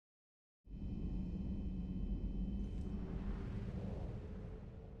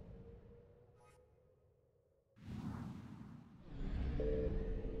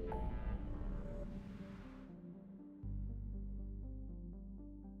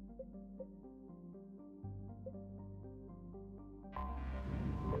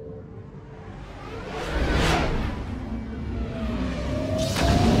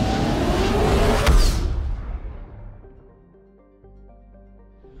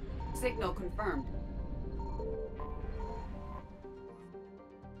Signal confirmed.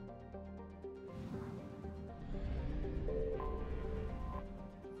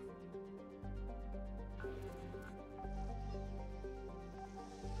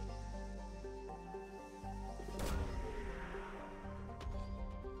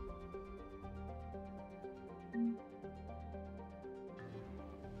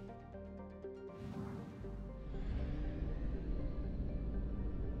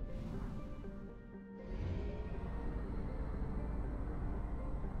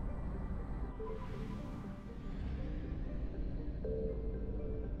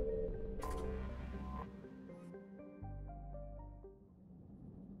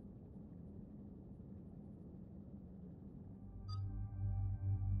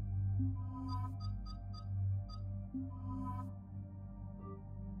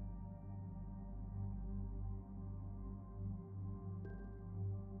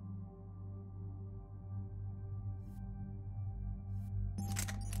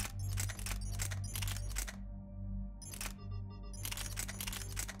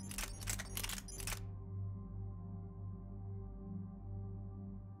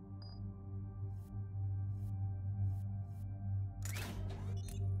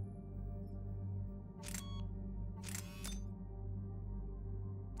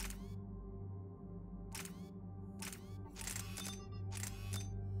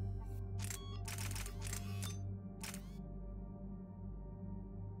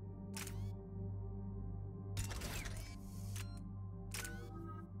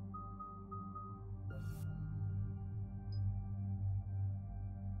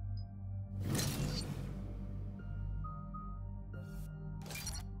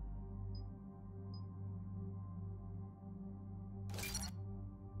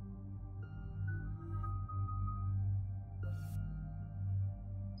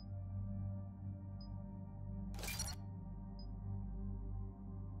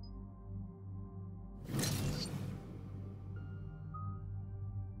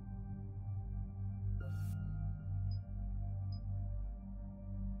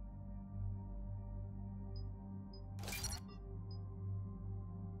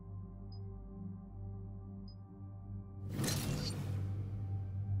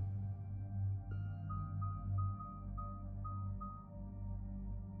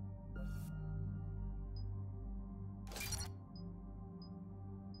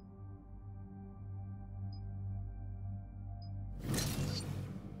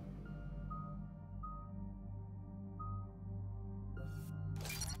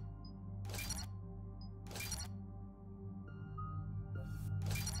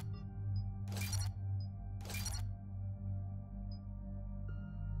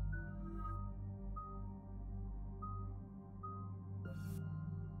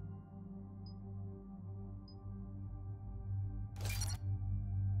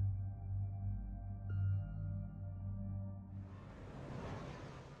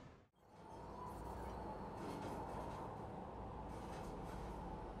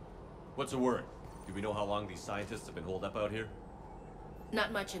 What's the word? Do we know how long these scientists have been holed up out here?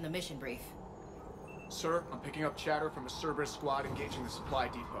 Not much in the mission brief. Sir, I'm picking up chatter from a Cerberus squad engaging the supply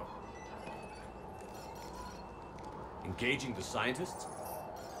depot. Engaging the scientists?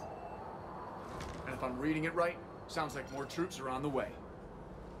 And if I'm reading it right, sounds like more troops are on the way.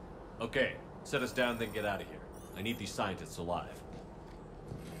 Okay, set us down, then get out of here. I need these scientists alive.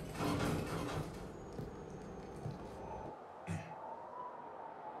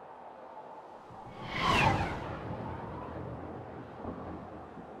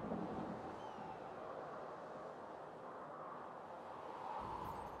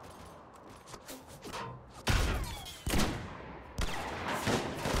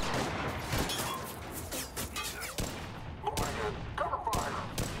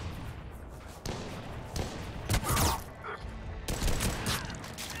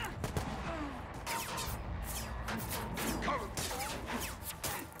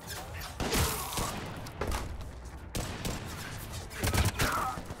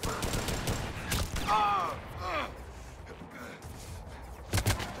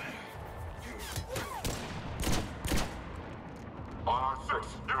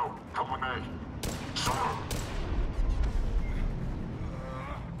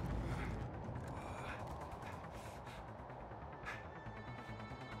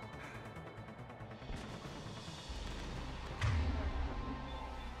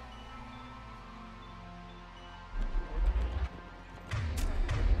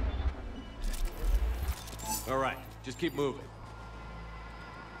 All right, just keep moving.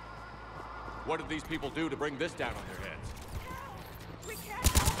 What did these people do to bring this down on their heads? We can't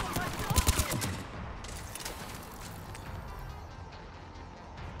hold them much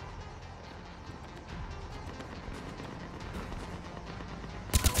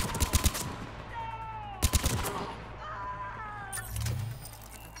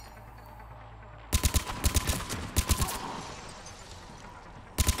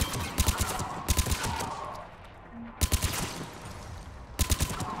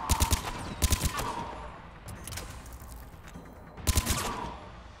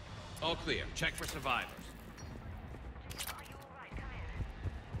All clear. Check for survivors. Are you all right? Come in.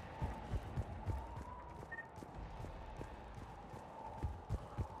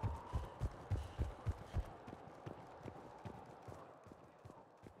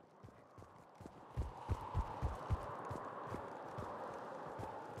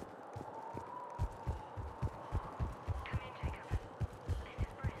 Come in, Jacob. This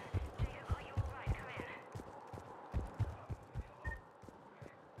is Bryn. Jacob, are you all right? Come in.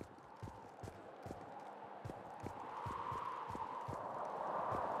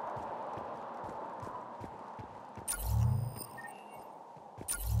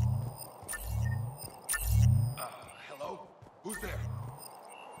 Hello? Who's there?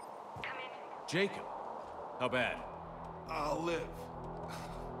 Come in. Jacob! How bad? I'll live.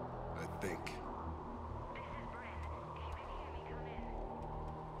 I think. This is Bryn. If you can hear me, come in.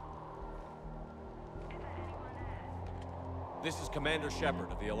 Is there anyone there? This is Commander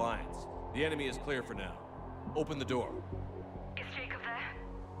Shepard of the Alliance. The enemy is clear for now. Open the door. Is Jacob there?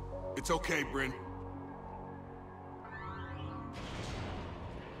 It's okay, Bryn.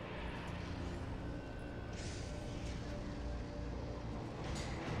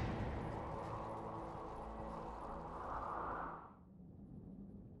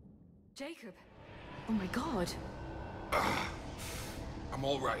 Jacob. Oh my god. I'm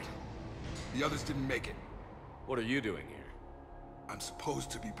all right. The others didn't make it. What are you doing here? I'm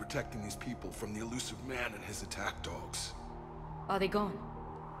supposed to be protecting these people from the elusive man and his attack dogs. Are they gone?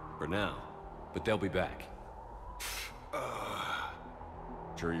 For now. But they'll be back.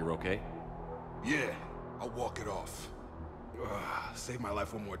 Sure you're okay? Yeah, I'll walk it off. Save my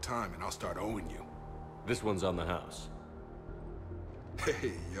life one more time and I'll start owing you. This one's on the house.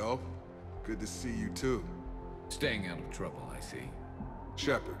 Hey, yo. Good to see you too. Staying out of trouble, I see.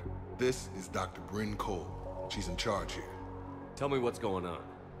 Shepard, this is Dr. Bryn Cole. She's in charge here. Tell me what's going on.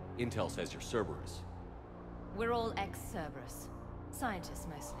 Intel says you're Cerberus. We're all ex-Cerberus. Scientists,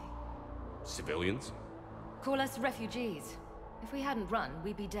 mostly. Civilians? Call us refugees. If we hadn't run,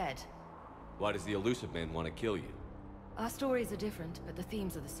 we'd be dead. Why does the elusive man want to kill you? Our stories are different, but the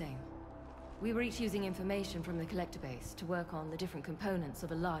themes are the same. We were each using information from the collector base to work on the different components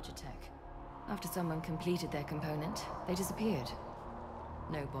of a larger tech. After someone completed their component, they disappeared.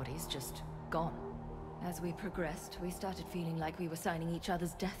 No bodies, just gone. As we progressed, we started feeling like we were signing each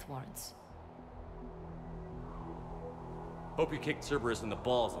other's death warrants. Hope you kicked Cerberus in the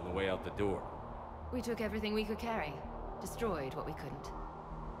balls on the way out the door. We took everything we could carry, destroyed what we couldn't.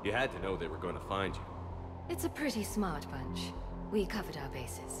 You had to know they were going to find you. It's a pretty smart bunch. We covered our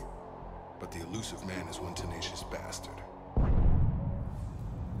bases. But the elusive man is one tenacious bastard.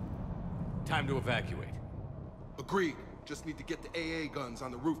 Time to evacuate. Agreed. Just need to get the AA guns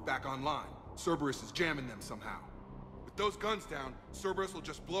on the roof back online. Cerberus is jamming them somehow. With those guns down, Cerberus will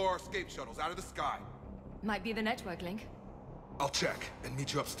just blow our escape shuttles out of the sky. Might be the network link. I'll check and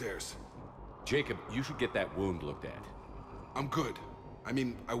meet you upstairs. Jacob, you should get that wound looked at. I'm good. I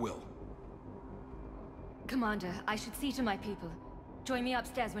mean, I will. Commander, I should see to my people. Join me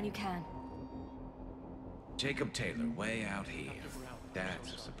upstairs when you can. Jacob Taylor, way out here.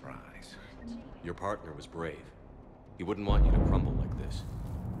 That's a surprise. Your partner was brave. He wouldn't want you to crumble like this.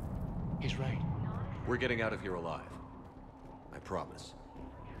 He's right. We're getting out of here alive. I promise.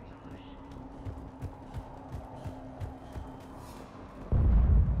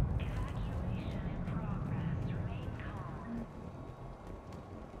 Evacuation in progress. Remain calm.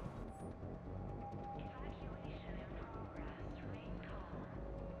 Evacuation in progress. Remain calm.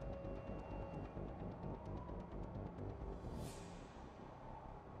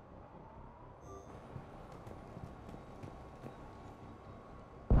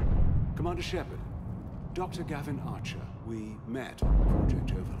 Commander Shepard, Dr. Gavin Archer, we met on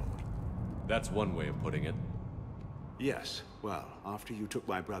Project Overlord. That's one way of putting it. Yes, well, after you took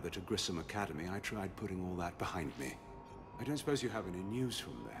my brother to Grissom Academy, I tried putting all that behind me. I don't suppose you have any news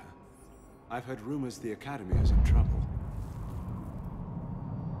from there. I've heard rumors the Academy is in trouble.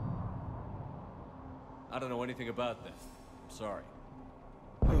 I don't know anything about that. I'm sorry.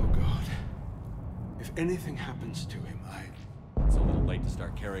 Oh, God. If anything happens to him, It's a little late to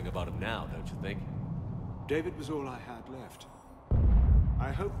start caring about him now, don't you think? David was all I had left. I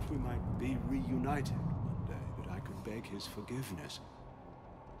hoped we might be reunited one day, that I could beg his forgiveness.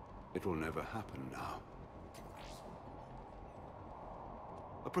 It will never happen now.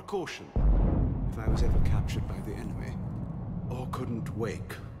 A precaution, if I was ever captured by the enemy, or couldn't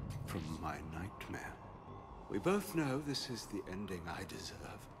wake from my nightmare. We both know this is the ending I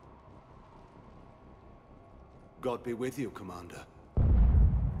deserve. God be with you, Commander.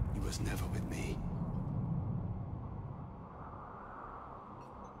 He was never with me.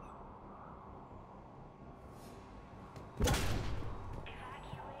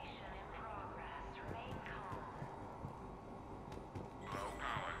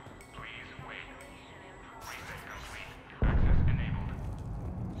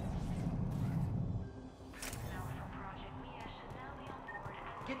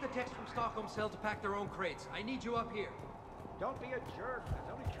 the techs from Stockholm cell to pack their own crates. I need you up here. Don't be a jerk. There's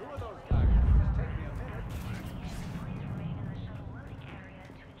only 2 of those guys. It'll just take me a minute. Please remain in the shuttle loading area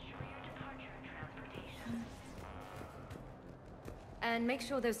to ensure your departure and transportation. And make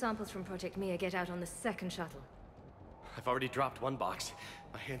sure those samples from Project Mia get out on the second shuttle. I've already dropped 1 box.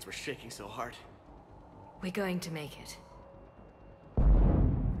 My hands were shaking so hard. We're going to make it.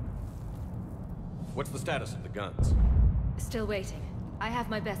 What's the status of the guns? Still waiting. I have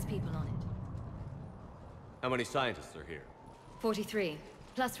my best people on it. How many scientists are here? 43,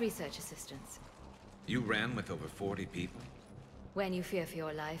 plus research assistants. You ran with over 40 people? When you fear for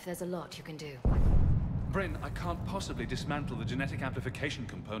your life, there's a lot you can do. Bryn, I can't possibly dismantle the genetic amplification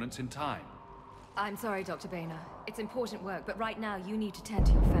components in time. I'm sorry, Dr. Boehner. It's important work, but right now you need to tend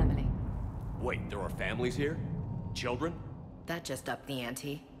to your family. Wait, there are families here? Children? That just upped the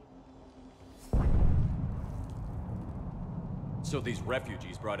ante. So these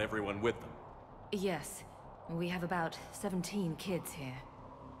refugees brought everyone with them? Yes. We have about 17 kids here.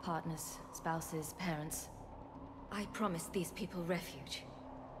 Partners, spouses, parents. I promised these people refuge.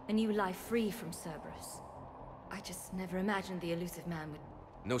 A new life free from Cerberus. I just never imagined the elusive man would...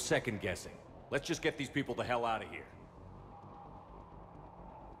 No second guessing. Let's just get these people the hell out of here.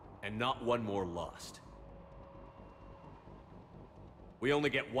 And not one more lost. We only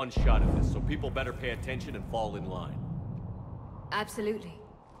get one shot at this, so people better pay attention and fall in line. Absolutely.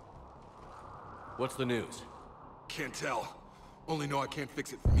 What's the news? Can't tell. Only know I can't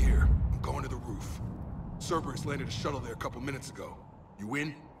fix it from here. I'm going to the roof. Cerberus landed a shuttle there a couple minutes ago. You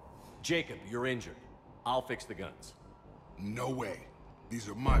in? Jacob, you're injured. I'll fix the guns. No way. These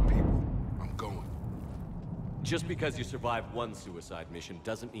are my people. I'm going. Just because you survived one suicide mission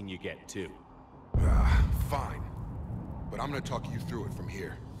doesn't mean you get 2. Fine. But I'm gonna talk you through it from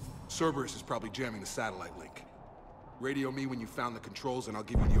here. Cerberus is probably jamming the satellite link. Radio me when you found the controls and I'll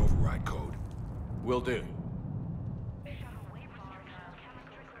give you the override code. Will do.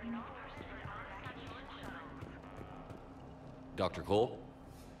 Dr. Cole?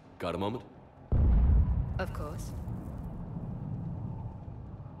 Got a moment? Of course.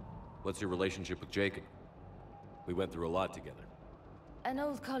 What's your relationship with Jacob? We went through a lot together. An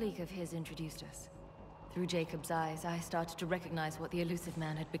old colleague of his introduced us. Through Jacob's eyes, I started to recognize what the elusive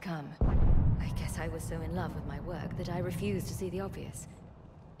man had become. I guess I was so in love with my work that I refused to see the obvious.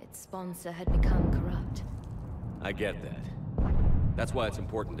 Its sponsor had become corrupt. I get that. That's why it's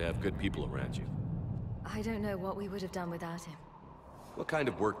important to have good people around you. I don't know what we would have done without him. What kind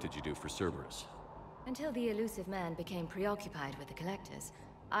of work did you do for Cerberus? Until the elusive man became preoccupied with the collectors,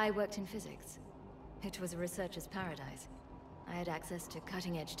 I worked in physics. It was a researcher's paradise. I had access to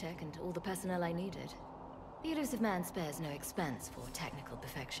cutting-edge tech and all the personnel I needed. The elusive man spares no expense for technical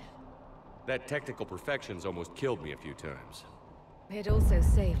perfection. That technical perfection's almost killed me a few times. It also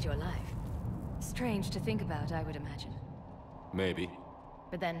saved your life. Strange to think about, I would imagine. Maybe.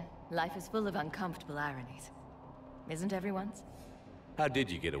 But then, life is full of uncomfortable ironies. Isn't everyone's? How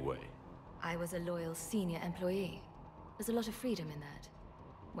did you get away? I was a loyal senior employee. There's a lot of freedom in that.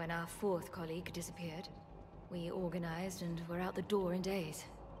 When our 4th colleague disappeared, we organized and were out the door in days.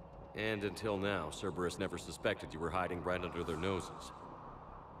 And until now, Cerberus never suspected you were hiding right under their noses.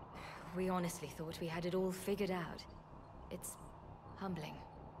 We honestly thought we had it all figured out. It's humbling.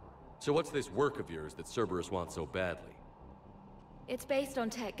 So what's this work of yours that Cerberus wants so badly? It's based on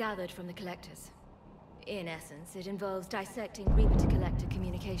tech gathered from the Collectors. In essence, it involves dissecting Reaper-to-Collector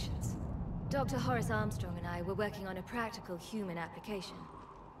communications. Dr. Horace Armstrong and I were working on a practical human application.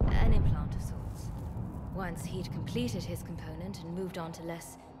 An implant of sorts. Once he'd completed his component and moved on to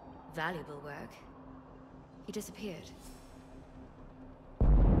less valuable work, he disappeared.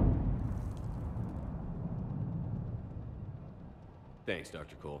 Thanks,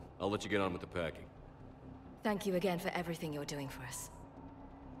 Dr. Cole. I'll let you get on with the packing. Thank you again for everything you're doing for us.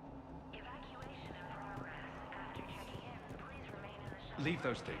 Evacuation in progress. After checking in, please remain in the shuttle. Leave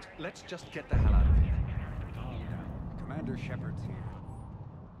those things. Let's just get the hell out of here. Calm down. Commander Shepard's here.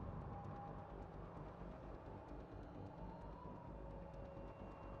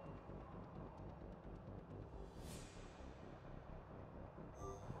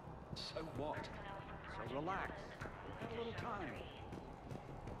 So what? So relax. Have a little time.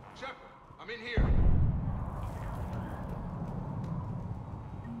 Shepard, I'm in here.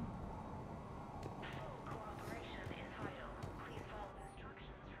 Cooperation is vital. Please follow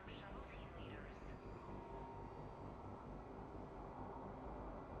instructions from shuttle team leaders.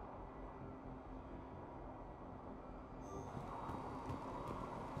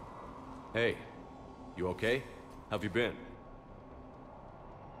 Hey, you okay? How've you been?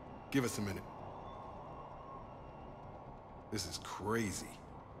 Give us a minute. This is crazy.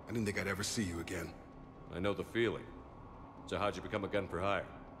 I didn't think I'd ever see you again. I know the feeling. So how'd you become a gun for hire?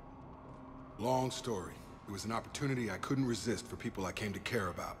 Long story. It was an opportunity I couldn't resist for people I came to care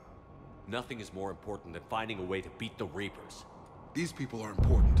about. Nothing is more important than finding a way to beat the Reapers. These people are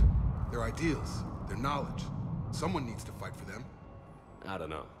important. Their ideals, their knowledge. Someone needs to fight for them. I don't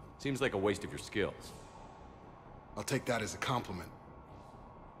know. Seems like a waste of your skills. I'll take that as a compliment.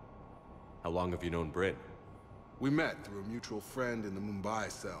 How long have you known Bryn? We met through a mutual friend in the Mumbai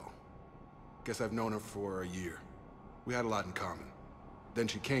cell. Guess I've known her for a year. We had a lot in common. Then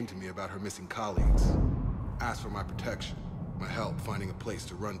she came to me about her missing colleagues. Asked for my protection, my help finding a place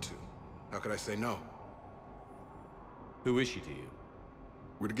to run to. How could I say no? Who is she to you?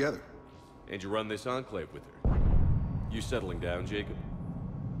 We're together. And you run this enclave with her? You settling down, Jacob?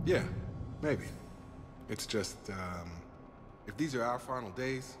 Yeah, maybe. It's just, if these are our final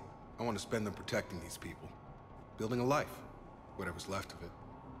days, I want to spend them protecting these people. Building a life. Whatever's left of it.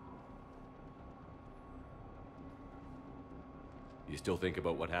 You still think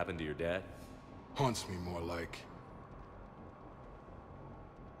about what happened to your dad? Haunts me more like...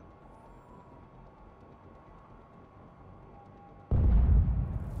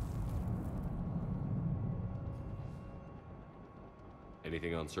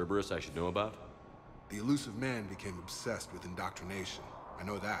 Anything on Cerberus I should know about? The elusive man became obsessed with indoctrination. I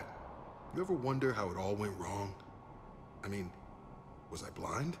know that. You ever wonder how it all went wrong? I mean, was I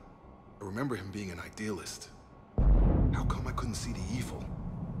blind? I remember him being an idealist. How come I couldn't see the evil?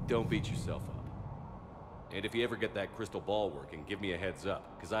 Don't beat yourself up. And if you ever get that crystal ball working, give me a heads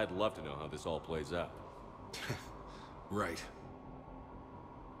up, because I'd love to know how this all plays out. Right.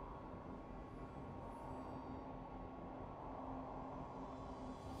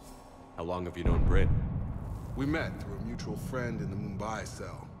 How long have you known Bryn? We met through a mutual friend in the Mumbai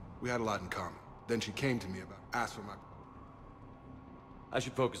cell. We had a lot in common. Then she came to me asked for my... I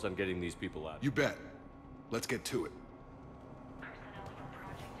should focus on getting these people out. You bet. Let's get to it. Personnel from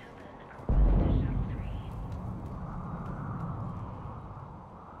Project Open are moving to Shuttle 3.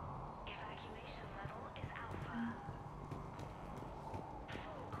 Evacuation level is Alpha.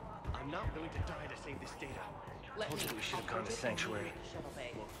 I'm not willing to die to save this data. Told you we should have gone to Sanctuary.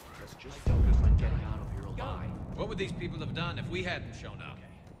 Let's just focus on getting out of here alive. What would these people have done if we hadn't shown up?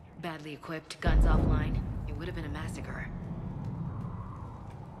 Badly equipped, guns offline. It would have been a massacre.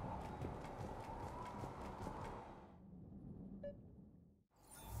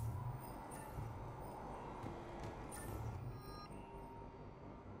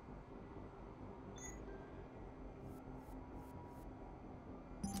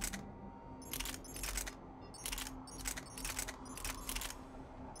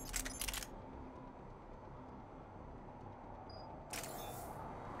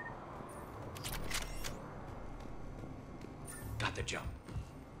 Got the jump.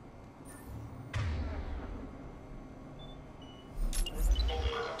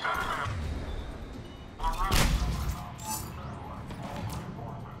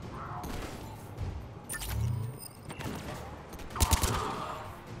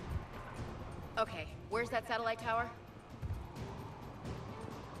 Okay, where's that satellite tower?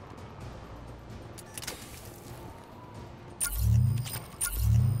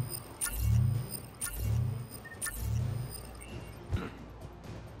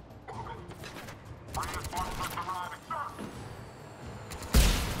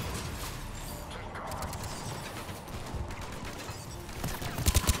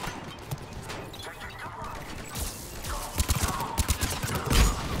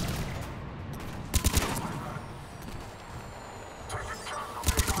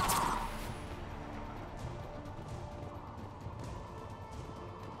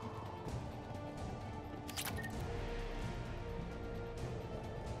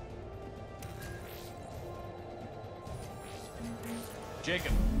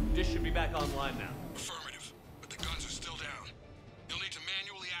 Jacob, dish should be back online now. Affirmative, but the guns are still down. You'll need to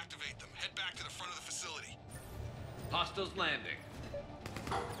manually activate them. Head back to the front of the facility. Hostiles landing.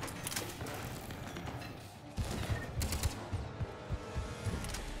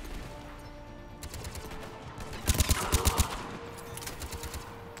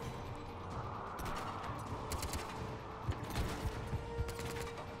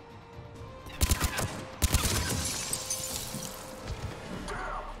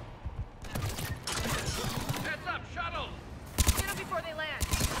 Heads up, shuttle! Get them before they land!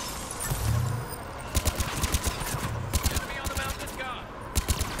 Enemy on the mounted gun.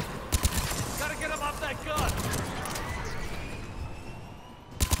 Gotta get him off that gun.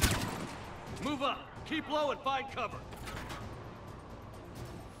 Move up. Keep low and find cover.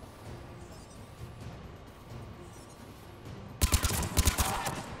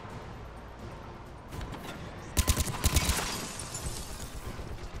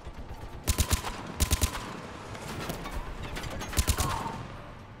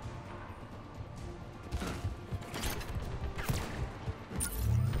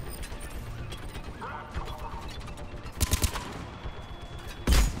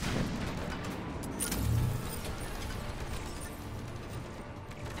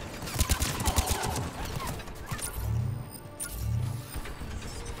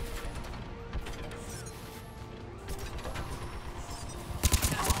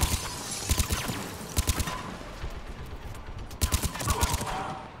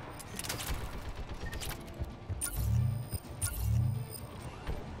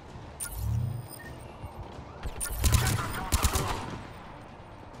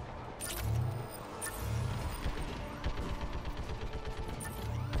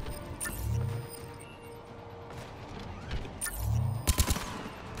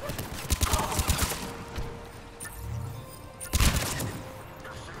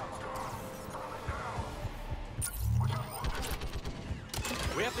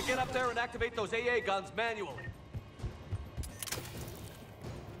 We have to get up there and activate those AA guns manually.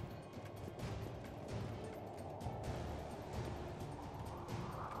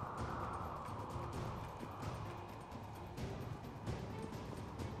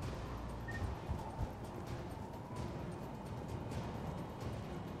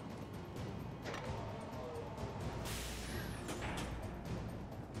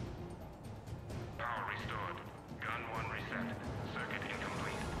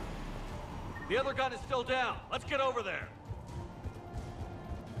 The other gun is still down. Let's get over there.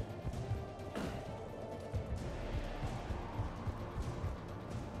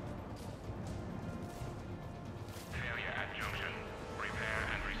 Failure at junction. Repair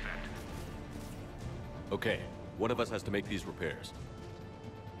and reset. Okay, one of us has to make these repairs.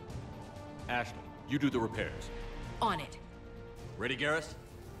 Ashley, you do the repairs. On it. Ready, Garrus?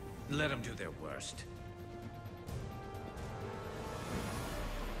 Let them do their worst.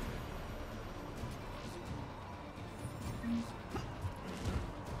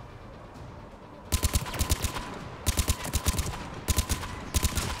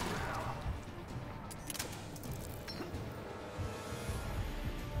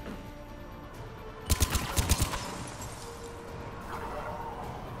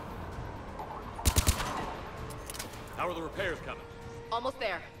 How are the repairs coming? Almost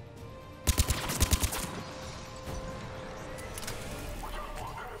there.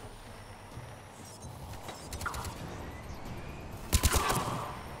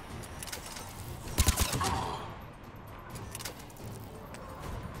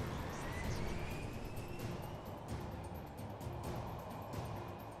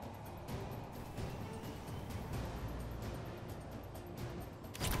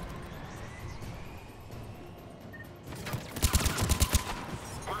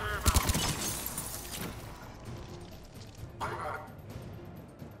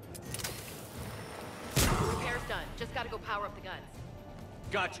 Just gotta go power up the guns.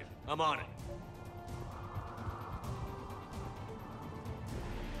 Gotcha. I'm on it.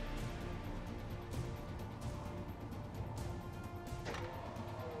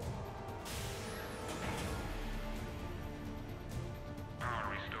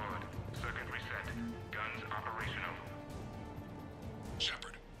 Power restored. Circuit reset. Guns operational.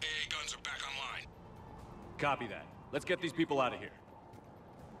 Shepard, AA guns are back online. Copy that. Let's get these people out of here.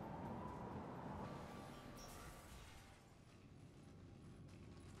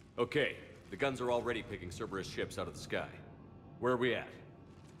 Okay, the guns are already picking Cerberus ships out of the sky. Where are we at?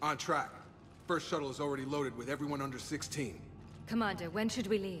 On track. First shuttle is already loaded with everyone under 16. Commander, when should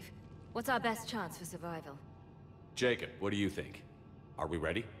we leave? What's our best chance for survival? Jacob, what do you think? Are we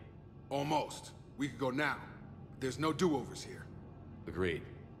ready? Almost. We could go now. There's no do-overs here. Agreed.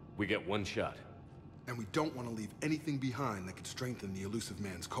 We get one shot. And we don't want to leave anything behind that could strengthen the elusive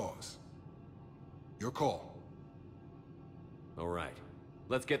man's cause. Your call. All right.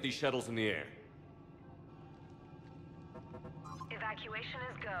 Let's get these shuttles in the air. Evacuation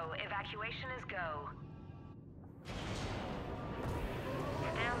is go. Evacuation is go.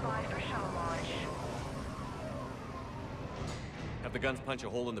 Stand by for shuttle launch. Have the guns punch a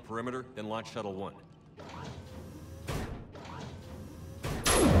hole in the perimeter, then launch Shuttle 1.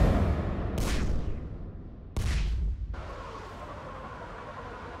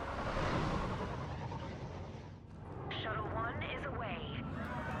 Shuttle 1 is away.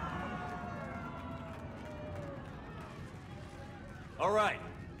 All right.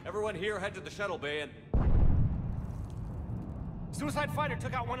 Everyone here head to the shuttle bay and... Suicide fighter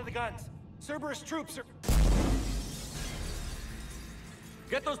took out one of the guns. Cerberus troops are...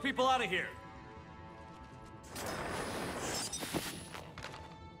 Get those people out of here!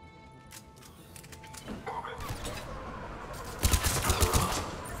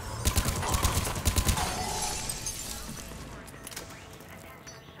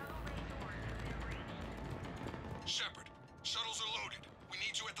 Shepard, shuttles are loaded. We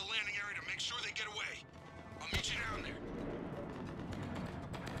need you at the landing area to make sure they get away. I'll meet you down there.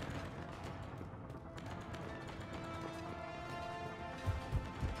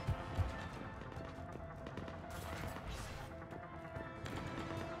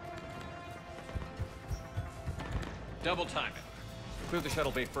 Double time it. Clear the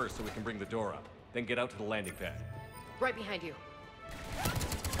shuttle bay first so we can bring the door up. Then get out to the landing pad. Right behind you.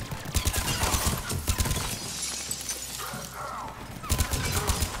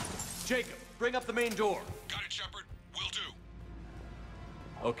 Jacob, bring up the main door. Got it, Shepard. Will do.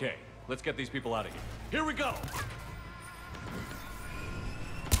 Okay, let's get these people out of here. Here we go!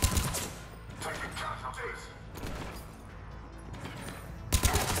 Taking casualties.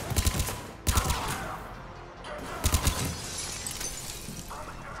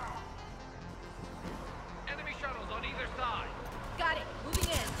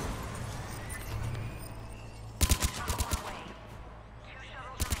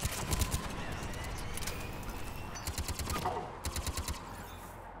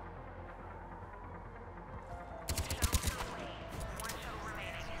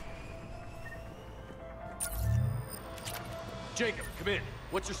 Jacob, come in.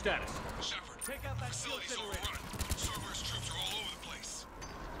 What's your status? Shepard, Take out that facility's overrun. Cerberus troops are all over the place.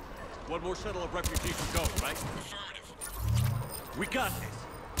 One more shuttle of refugees to go, right? Affirmative. We got this.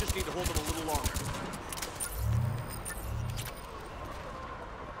 Just need to hold them a little longer.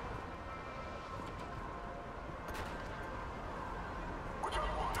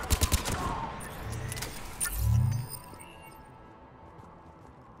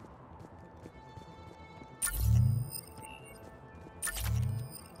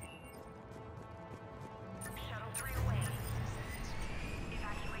 Shuttle 3 away.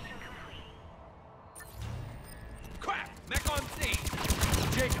 Evacuation complete. Crap! Mech on scene!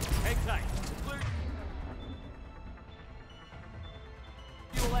 Jacob, hang tight. Clear.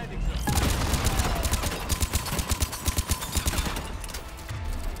 Fuel landing zone.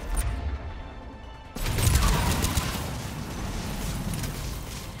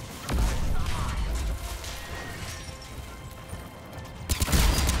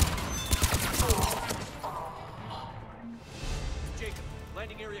 Jacob,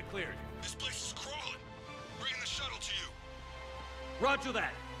 landing area cleared. This place is crawling. Bringing the shuttle to you. Roger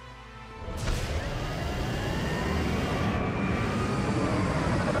that.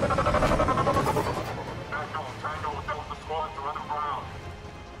 Echo, Tango, Delta squads are on the ground.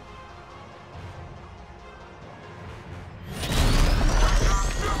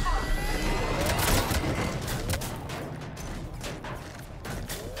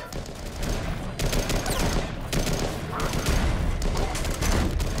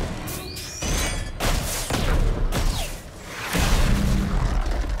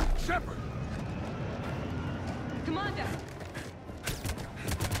 Shepard! Commander!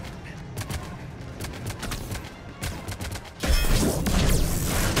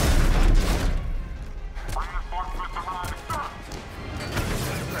 Reinforcements arriving, sir.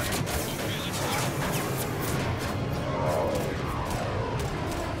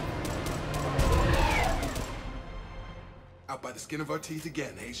 Out by the skin of our teeth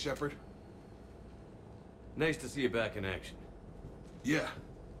again, eh, Shepard? Nice to see you back in action. Yeah,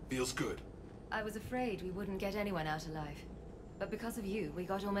 feels good. I was afraid we wouldn't get anyone out alive. But because of you, we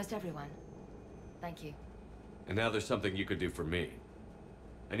got almost everyone. Thank you. And now there's something you could do for me.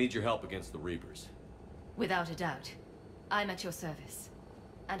 I need your help against the Reapers. Without a doubt. I'm at your service.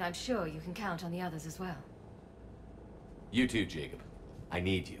 And I'm sure you can count on the others as well. You too, Jacob. I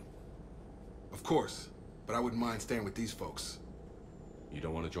need you. Of course, but I wouldn't mind staying with these folks. You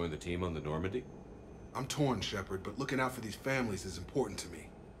don't want to join the team on the Normandy? I'm torn, Shepard, but looking out for these families is important to me.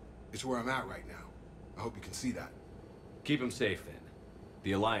 It's where I'm at right now. I hope you can see that. Keep them safe, then.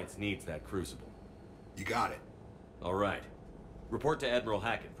 The Alliance needs that crucible. You got it. All right. Report to Admiral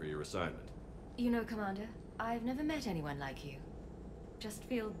Hackett for your assignment. You know, Commander, I've never met anyone like you. Just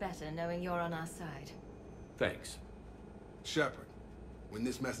feel better knowing you're on our side. Thanks. Shepard, when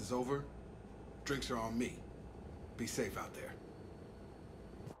this mess is over, drinks are on me. Be safe out there.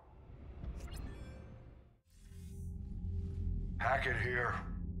 Hackett here.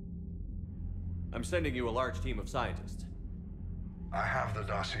 I'm sending you a large team of scientists. I have the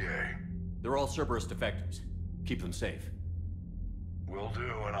dossier. They're all Cerberus defectors. Keep them safe. Will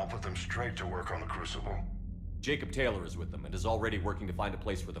do, and I'll put them straight to work on the Crucible. Jacob Taylor is with them and is already working to find a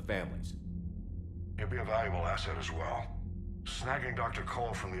place for the families. He'll be a valuable asset as well. Snagging Dr.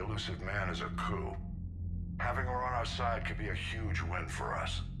 Cole from the elusive man is a coup. Having her on our side could be a huge win for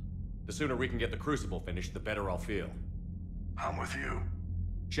us. The sooner we can get the Crucible finished, the better I'll feel. I'm with you.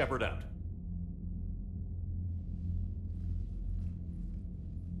 Shepard out.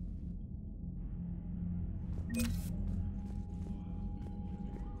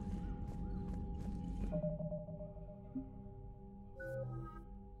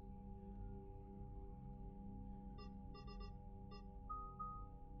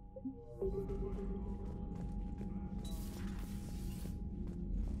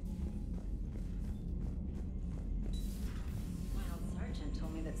 Sergeant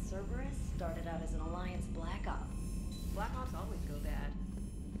told me that Cerberus started out as an Alliance Black Op. Black Ops always go bad.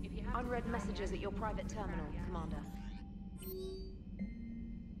 If you have Unread messages at your private terminal, Commander.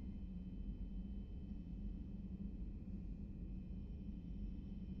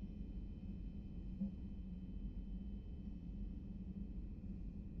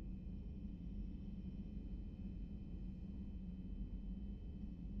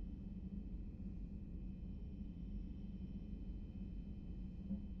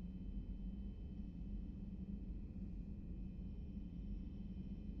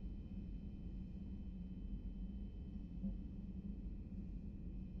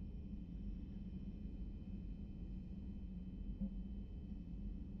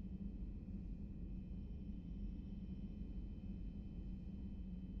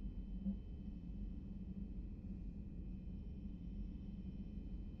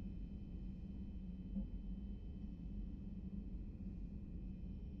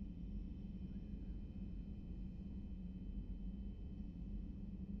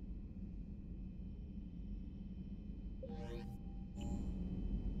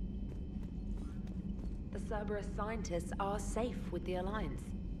 Cerberus scientists are safe with the Alliance.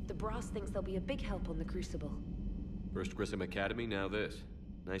 The Brass thinks they'll be a big help on the Crucible. First Grissom Academy, now this.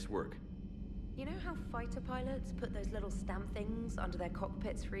 Nice work. You know how fighter pilots put those little stamp things under their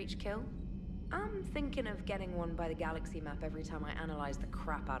cockpits for each kill? I'm thinking of getting one by the galaxy map every time I analyze the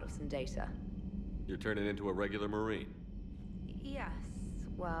crap out of some data. You're turning into a regular Marine. Yes,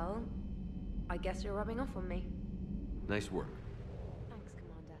 well, I guess you're rubbing off on me. Nice work. Thanks,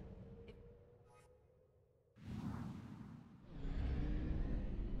 Commander.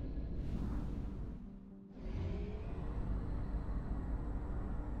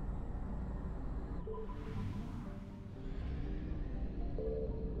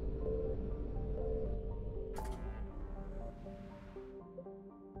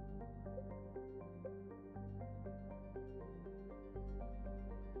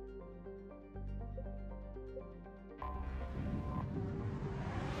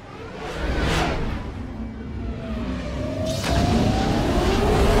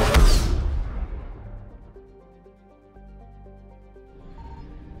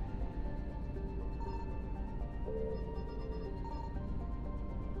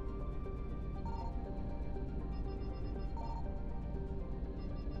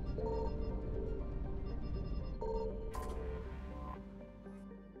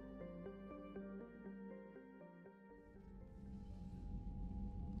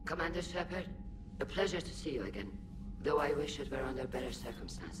 Commander Shepard, a pleasure to see you again, though I wish it were under better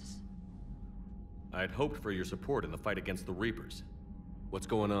circumstances. I'd hoped for your support in the fight against the Reapers. What's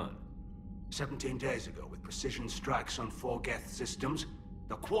going on? 17 days ago, with precision strikes on 4 Geths systems,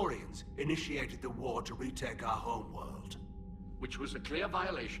 the Quarians initiated the war to retake our homeworld. Which was a clear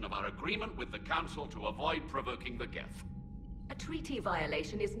violation of our agreement with the Council to avoid provoking the Geth. A treaty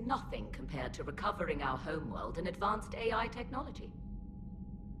violation is nothing compared to recovering our homeworld and advanced AI technology.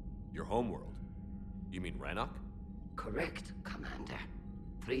 Your homeworld? You mean Rannoch? Correct, Commander.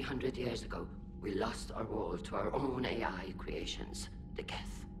 300 years ago, we lost our world to our own AI creations, the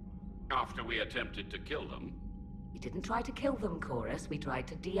Geth. After we attempted to kill them? We didn't try to kill them, Chorus. We tried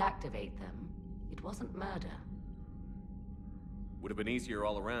to deactivate them. It wasn't murder. Would have been easier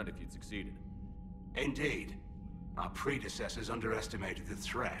all around if you'd succeeded. Indeed. Our predecessors underestimated the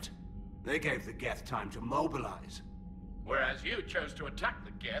threat. They gave the Geth time to mobilize. Whereas you chose to attack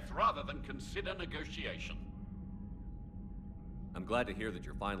the Geth rather than consider negotiation. I'm glad to hear that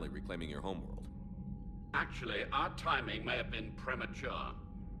you're finally reclaiming your homeworld. Actually, our timing may have been premature.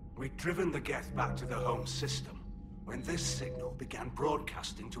 We'd driven the Geth back to the home system, when this signal began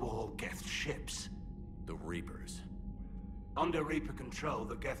broadcasting to all Geth ships. The Reapers. Under Reaper control,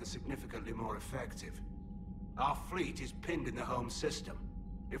 the Geth are significantly more effective. Our fleet is pinned in the home system.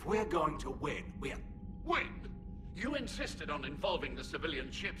 If we're going to win, Win? You insisted on involving the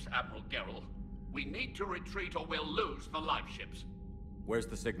civilian ships, Admiral Gerrel. We need to retreat or we'll lose the live ships. Where's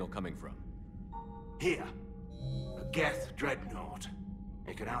the signal coming from? Here. A Geth dreadnought.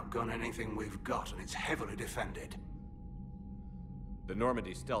 It can outgun anything we've got, and it's heavily defended. The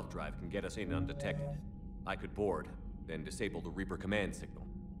Normandy stealth drive can get us in undetected. I could board, then disable the Reaper command signal.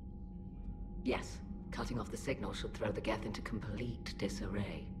 Yes. Cutting off the signal should throw the Geth into complete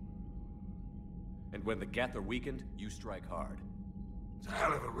disarray. And when the Geth are weakened, you strike hard. It's a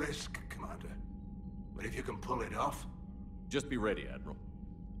hell of a risk, Commander. But if you can pull it off... Just be ready, Admiral.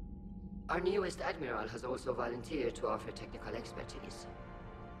 Our newest Admiral has also volunteered to offer technical expertise.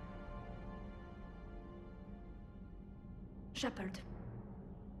 Shepard.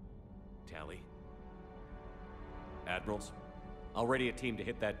 Tali. Admirals, I'll ready a team to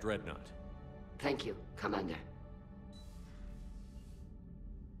hit that dreadnought. Thank you, Commander.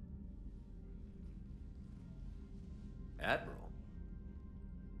 Admiral?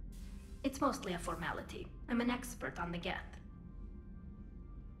 It's mostly a formality. I'm an expert on the Geth.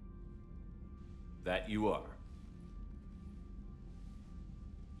 That you are.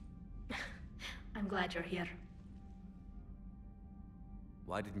 I'm glad you're here.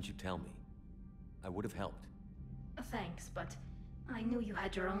 Why didn't you tell me? I would have helped. Thanks, but I knew you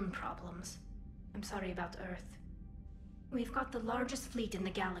had your own problems. I'm sorry about Earth. We've got the largest fleet in the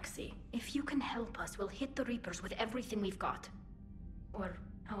galaxy. If you can help us, we'll hit the Reapers with everything we've got. Or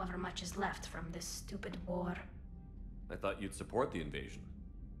however much is left from this stupid war. I thought you'd support the invasion.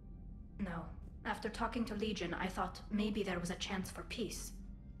 No. After talking to Legion, I thought maybe there was a chance for peace.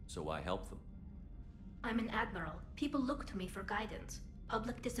 So why help them? I'm an admiral. People look to me for guidance.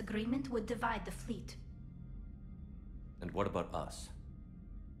 Public disagreement would divide the fleet. And what about us?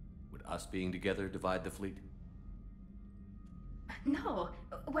 Would us being together divide the fleet? No.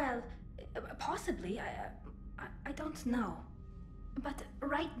 Well, possibly. I don't know. But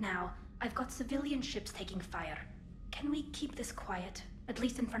right now, I've got civilian ships taking fire. Can we keep this quiet, at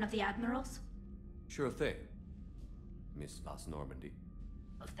least in front of the admirals? Sure thing, Miss Vas Normandy.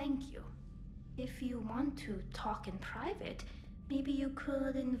 Oh, thank you. If you want to talk in private, maybe you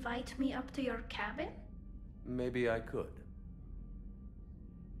could invite me up to your cabin? Maybe I could.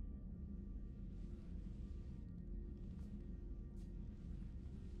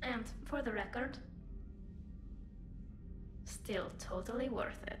 And for the record, still totally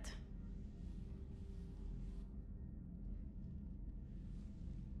worth it.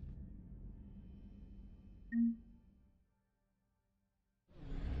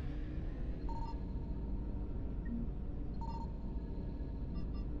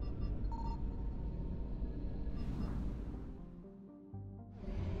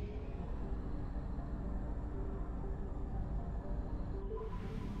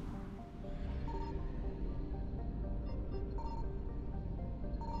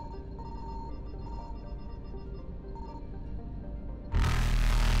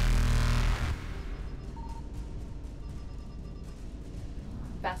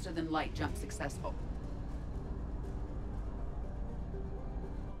 Faster than light jump successful.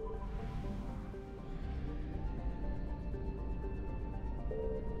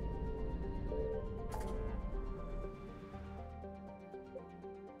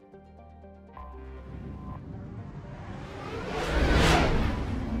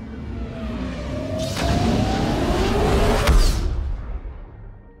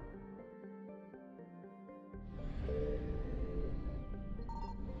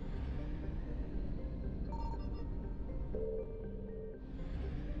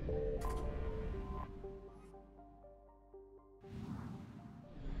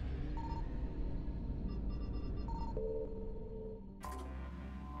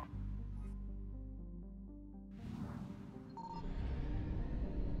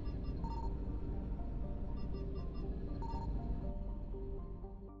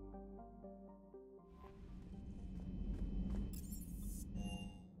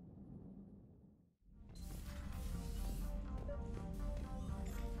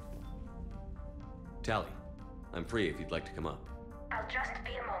 Tali, I'm free if you'd like to come up. I'll just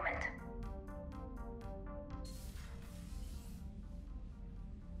be a moment.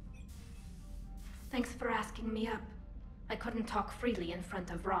 Thanks for asking me up. I couldn't talk freely in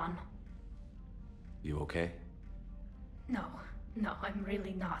front of Ron. You okay? No, I'm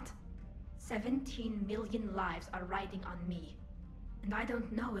really not. 17 million lives are riding on me, and I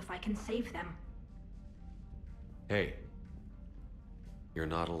don't know if I can save them. Hey, you're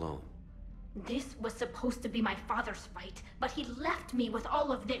not alone. This was supposed to be my father's fight, but he left me with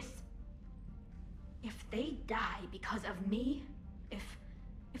all of this. If they die because of me, if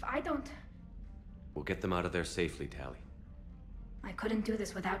I don't... We'll get them out of there safely, Tali. I couldn't do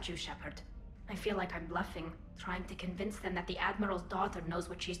this without you, Shepard. I feel like I'm bluffing, trying to convince them that the Admiral's daughter knows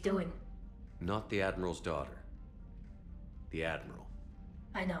what she's doing. Not the Admiral's daughter. The Admiral.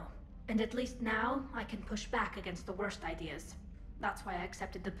 I know. And at least now, I can push back against the worst ideas. That's why I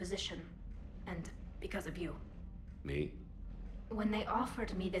accepted the position. And because of you. Me? When they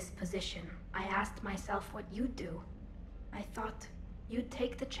offered me this position, I asked myself what you'd do. I thought you'd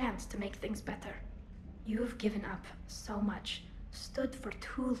take the chance to make things better. You've given up so much, stood for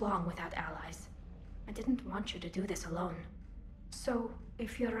too long without allies. I didn't want you to do this alone. So,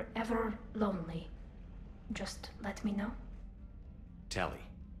 if you're ever lonely, just let me know. Tali,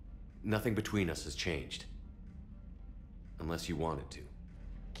 nothing between us has changed. Unless you wanted to.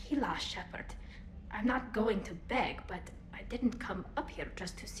 Kila, Shepard. I'm not going to beg, but I didn't come up here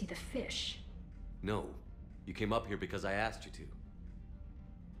just to see the fish. No, you came up here because I asked you to.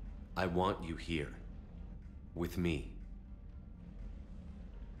 I want you here. With me.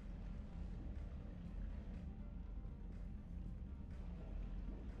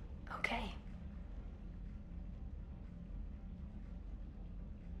 Okay.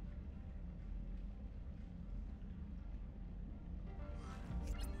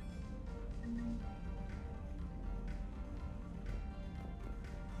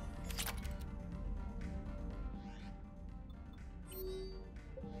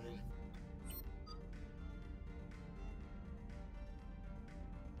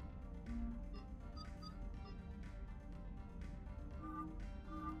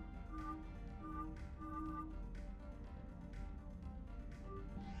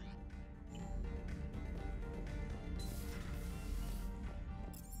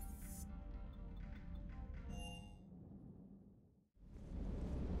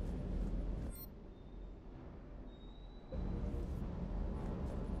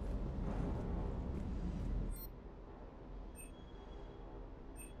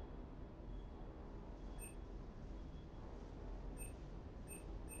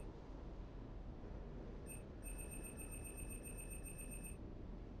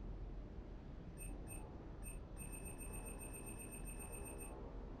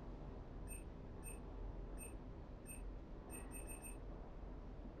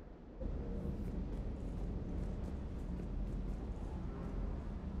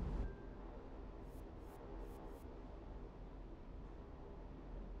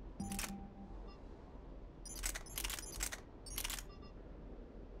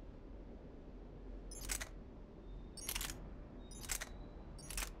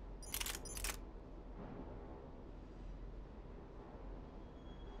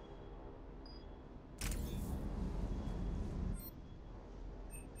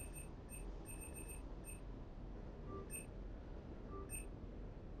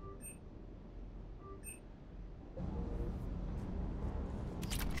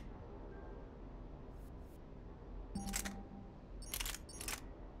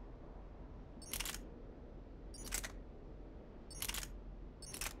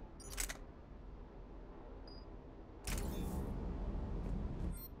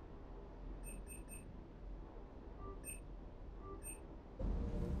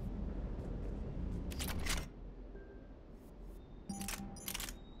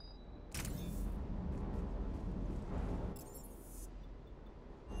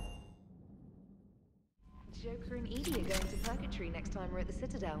 Joker and Edie are going to Purgatory next time we're at the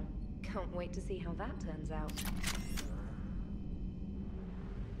Citadel. Can't wait to see how that turns out.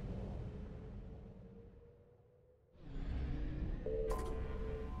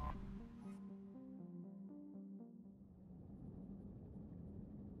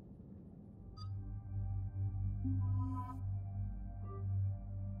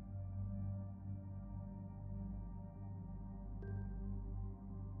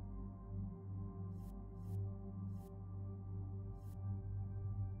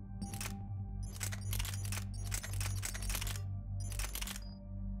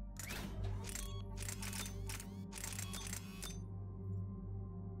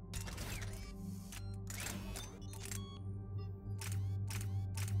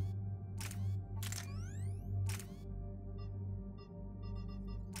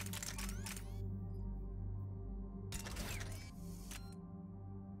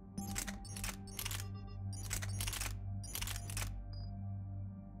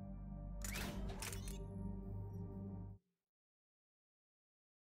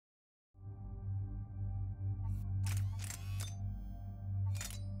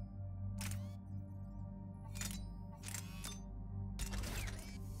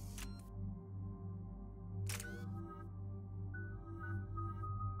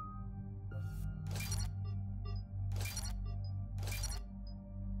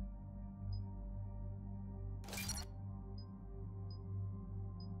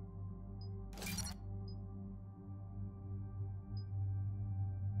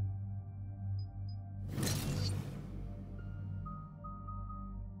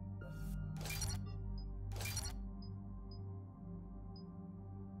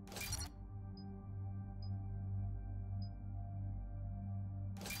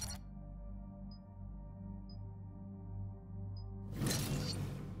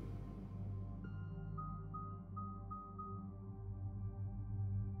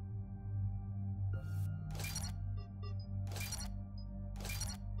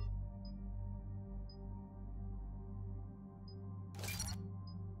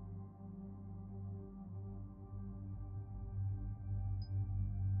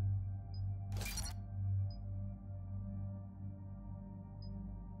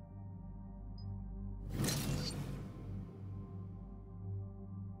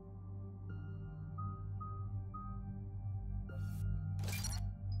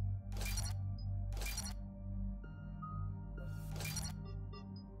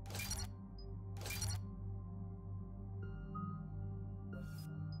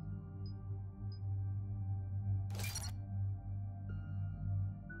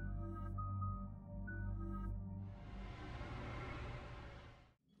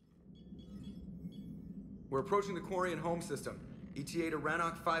 We're approaching the Quarian home system. ETA to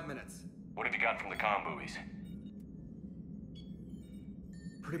Rannoch, 5 minutes. What have you got from the comm buoys?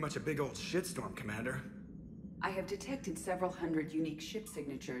 Pretty much a big old shitstorm, Commander. I have detected several hundred unique ship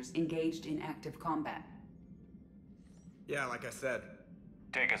signatures engaged in active combat. Yeah, like I said.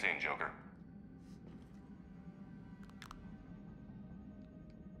 Take us in, Joker.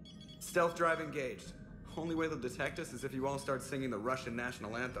 Stealth drive engaged. Only way they'll detect us is if you all start singing the Russian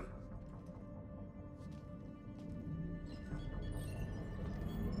national anthem.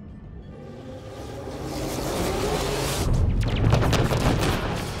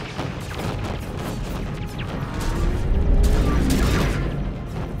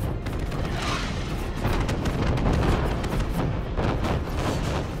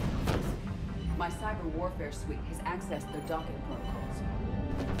 Suite has accessed their docking protocols.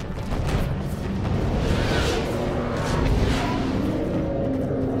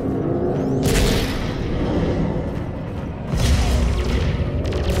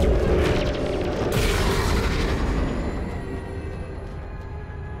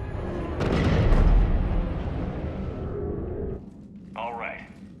 All right.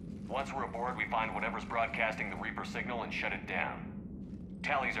 Once we're aboard, we find whatever's broadcasting the Reaper signal and shut it down.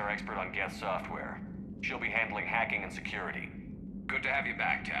 Tali's our expert on Geths software. She'll be handling hacking and security. Good to have you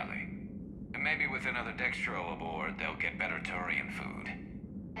back, Tali. And maybe with another Dextro aboard, they'll get better Turian food.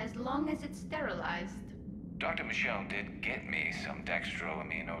 As long as it's sterilized. Dr. Michelle did get me some Dextro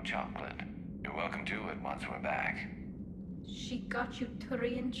Amino chocolate. You're welcome to it once we're back. She got you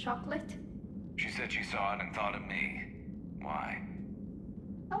Turian chocolate? She said she saw it and thought of me. Why?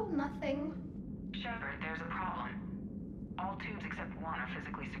 Oh, nothing. Shepard, there's a problem. All tubes except one are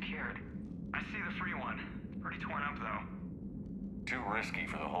physically secured. I see the free one. Pretty torn up, though. Too risky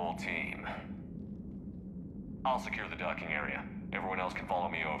for the whole team. I'll secure the docking area. Everyone else can follow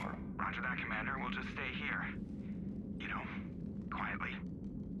me over. Roger that, Commander. We'll just stay here. You know, quietly.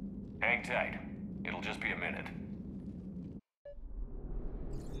 Hang tight. It'll just be a minute.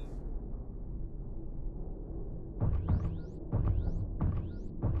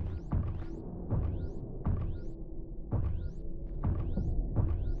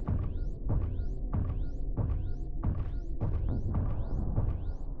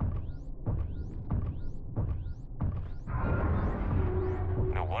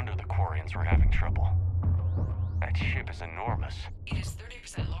 No wonder the Quarians were having trouble. That ship is enormous. It is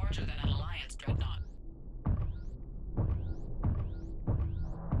 30% larger than an Alliance dreadnought.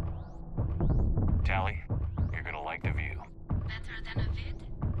 Tali, you're gonna like the view. Better than a vid?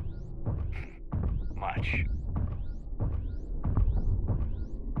 Much.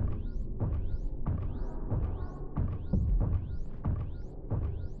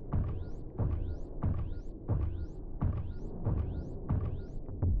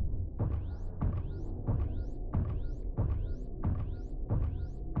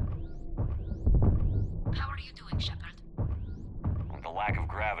 How are you doing, Shepard? The lack of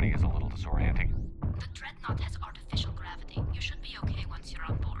gravity is a little disorienting. The dreadnought has artificial gravity. You should be okay once you're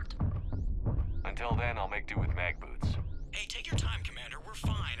on board. Until then, I'll make do with mag boots. Hey, take your time, Commander. We're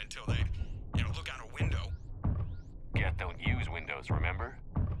fine until they, look out a window. Geth don't use windows, remember?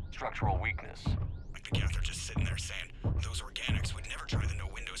 Structural weakness. Like the Geth are just sitting there saying, those organics would never try the no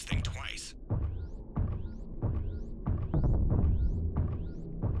windows thing twice.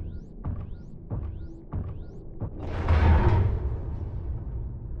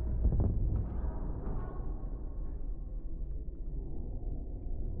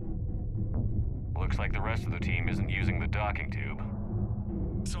 Looks like the rest of the team isn't using the docking tube.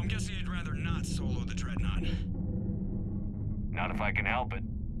 So I'm guessing you'd rather not solo the dreadnought. Not if I can help it.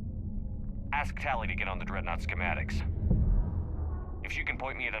 Ask Tali to get on the dreadnought schematics. If she can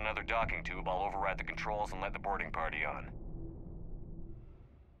point me at another docking tube, I'll override the controls and let the boarding party on.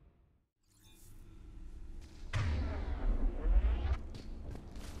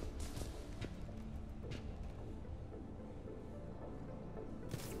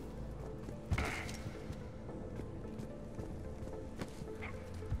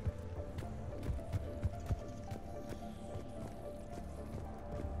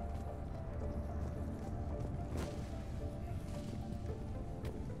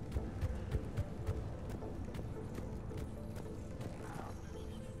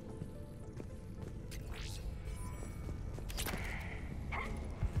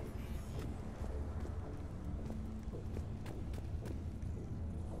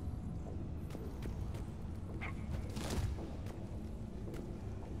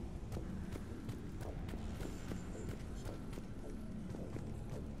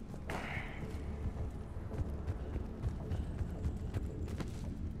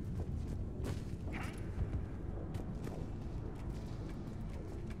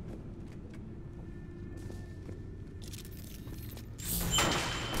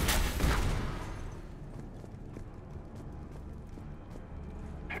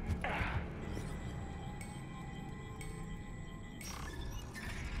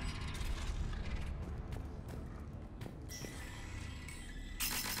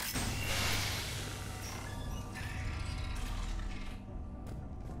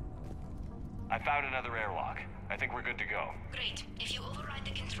 I found another airlock. I think we're good to go. Great. If you override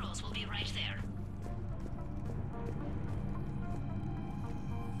the controls, we'll be right there.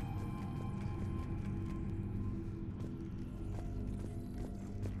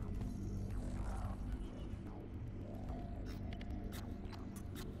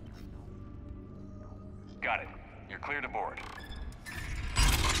 Got it. You're clear to board.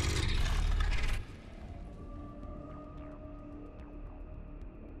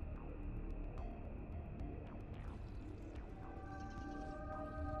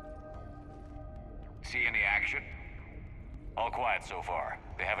 See any action? All quiet so far.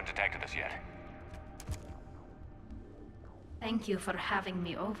 They haven't detected us yet. Thank you for having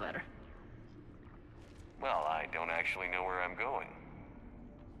me over. Well, I don't actually know where I'm going.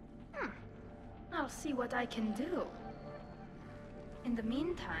 I'll see what I can do. In the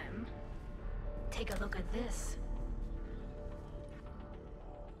meantime, take a look at this.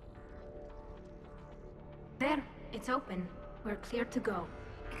 There, it's open. We're clear to go.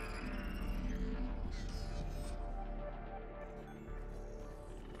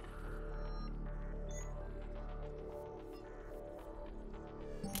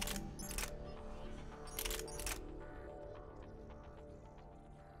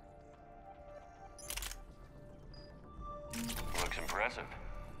 Looks impressive.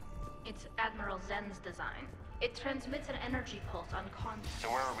 It's Admiral Zen's design. It transmits an energy pulse on contact. So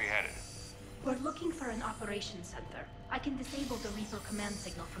where are we headed? We're looking for an operations center. I can disable the Reaper command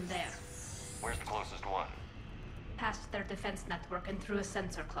signal from there. Where's the closest one? Past their defense network and through a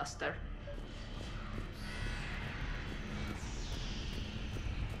sensor cluster.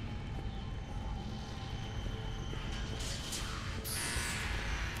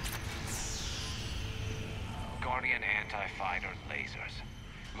 Quarian anti-fighter lasers.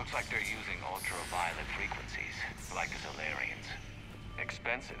 Looks like they're using ultraviolet frequencies, like the Solarians.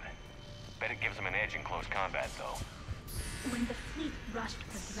 Expensive. Bet it gives them an edge in close combat, though. When the fleet rushed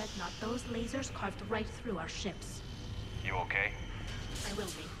the Dreadnought, those lasers carved right through our ships. You okay? I will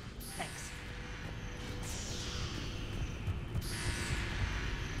be. Thanks.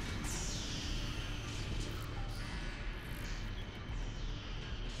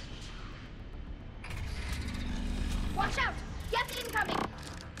 Watch out! Geths incoming!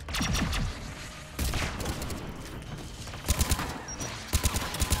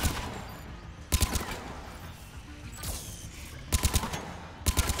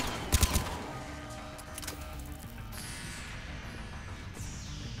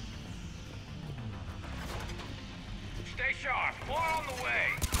 Stay sharp. More on the way.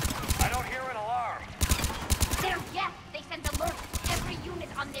 I don't hear an alarm. They're Geths! They sent alerts to every unit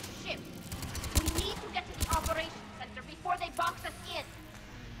on this ship. We need to get to the operations center before they box us in.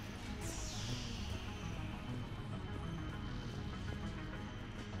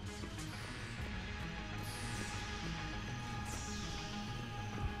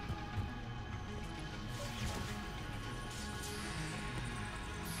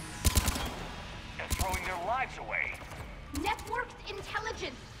 They're throwing their lives away. Networked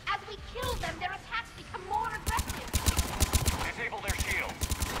intelligence. As we kill them, their attacks become more aggressive. Disable their shields.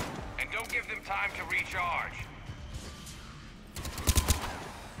 And don't give them time to recharge.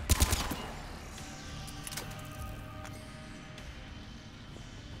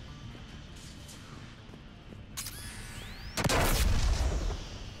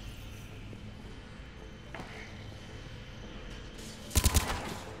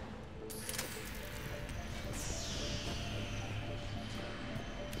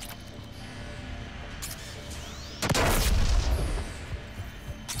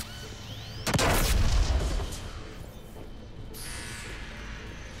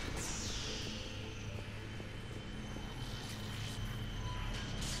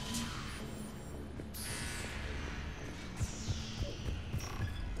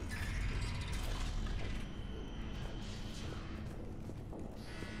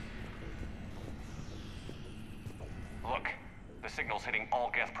 Look, the signal's hitting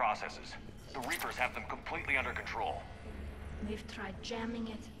all Geth processes. The Reapers have them completely under control. We've tried jamming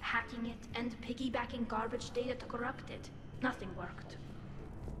it, hacking it, and piggybacking garbage data to corrupt it. Nothing worked.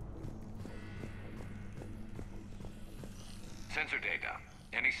 Sensor data.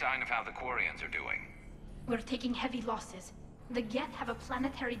 Any sign of how the Quarians are doing? We're taking heavy losses. The Geth have a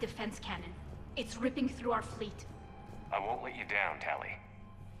planetary defense cannon. It's ripping through our fleet. I won't let you down, Tali.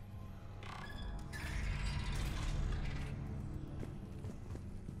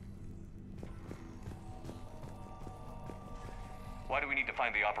 Why do we need to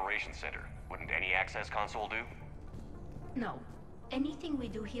find the operations center? Wouldn't any access console do? No. Anything we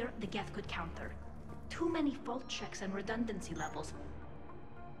do here, the Geth could counter. Too many fault checks and redundancy levels.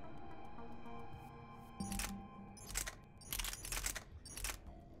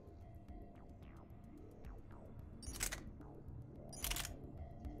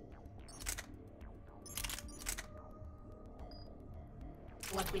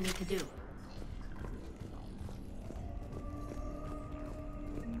 What we need to do.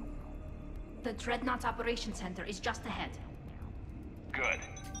 The Dreadnought's Operations Center is just ahead. Good.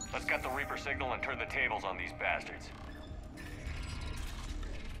 Let's get the Reaper signal and turn the tables on these bastards.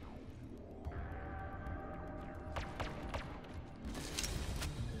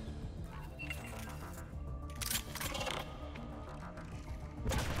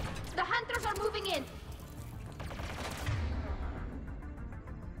 The Hunters are moving in!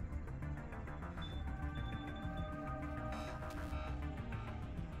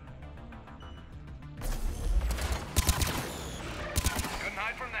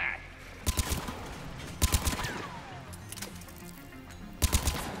 From that.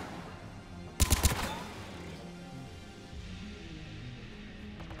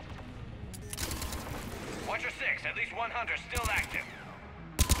 Watcher 6, at least one hunter still active.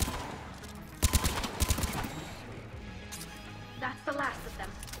 That's the last of them.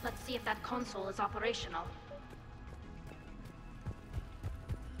 Let's see if that console is operational.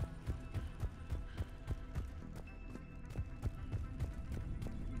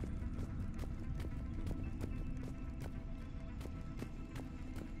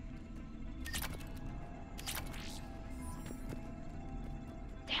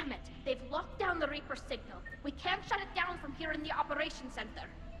 Damn it! They've locked down the Reaper signal. We can't shut it down from here in the operations center.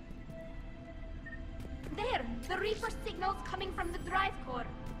 There! The Reaper signal's coming from the drive core.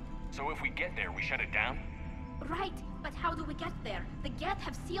 So if we get there, we shut it down? Right, but how do we get there? The Geths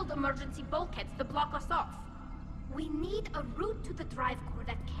have sealed emergency bulkheads to block us off. We need a route to the drive core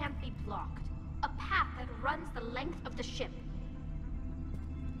that can't be blocked. A path that runs the length of the ship.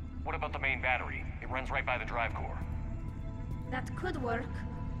 What about the main battery? It runs right by the drive core. That could work.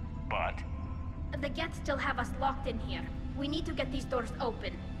 But? The Geths still have us locked in here. We need to get these doors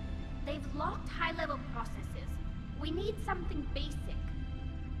open. They've locked high-level processes. We need something basic.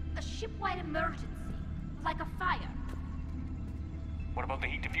 A ship-wide emergency. Like a fire. What about the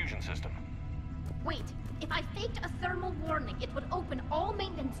heat diffusion system? Wait, if I faked a thermal warning, it would open all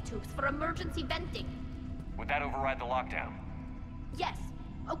maintenance tubes for emergency venting. Would that override the lockdown? Yes.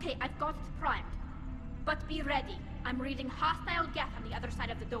 Okay, I've got it primed. But be ready. I'm reading hostile Geth on the other side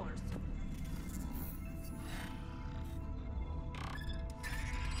of the doors.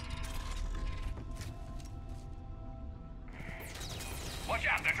 Watch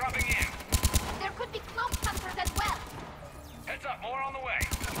out, they're dropping in! There could be cloak hunters as well! Heads up, more on the way!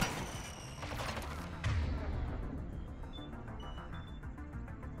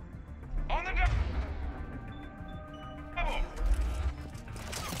 On the double!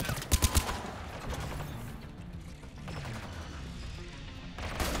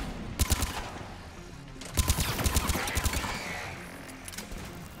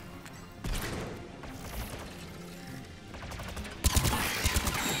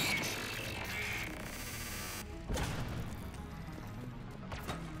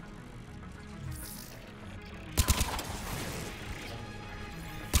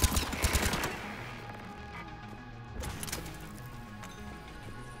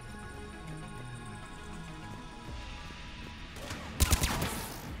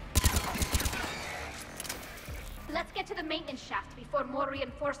 Let's get to the maintenance shaft before more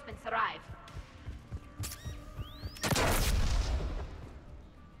reinforcements arrive.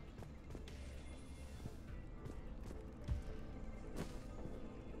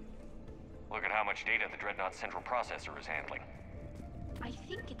 Look at how much data the Dreadnought's central processor is handling. I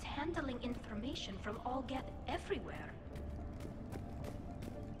think it's handling information from all Geth everywhere.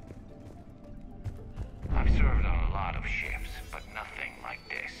 I've served on a lot of ships, but nothing like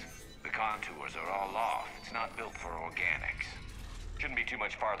this. The contours are all off. It's not built for organics. Shouldn't be too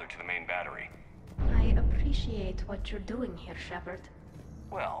much farther to the main battery. I appreciate what you're doing here, Shepard.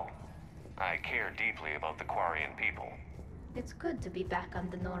 Well, I care deeply about the Quarian people. It's good to be back on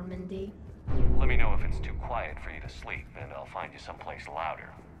the Normandy. Let me know if it's too quiet for you to sleep, and I'll find you someplace louder.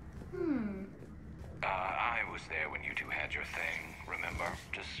 I was there when you two had your thing, remember?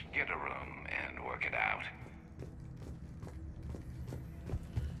 Just get a room and work it out.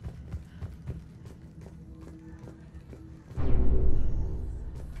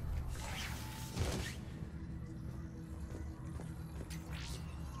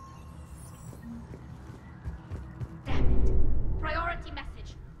 Damn it. Priority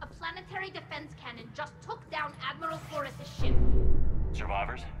message. A planetary defense cannon just took down Admiral Forrest's ship.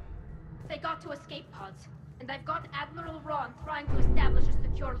 Survivors? They got to escape pods, and I've got Admiral Ron trying to establish a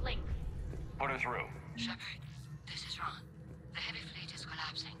secure link. Put her through. Shepard, this is Ron. The heavy fleet is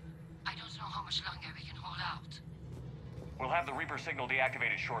collapsing. I don't know how much longer we can hold out. We'll have the Reaper signal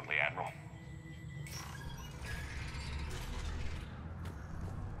deactivated shortly, Admiral.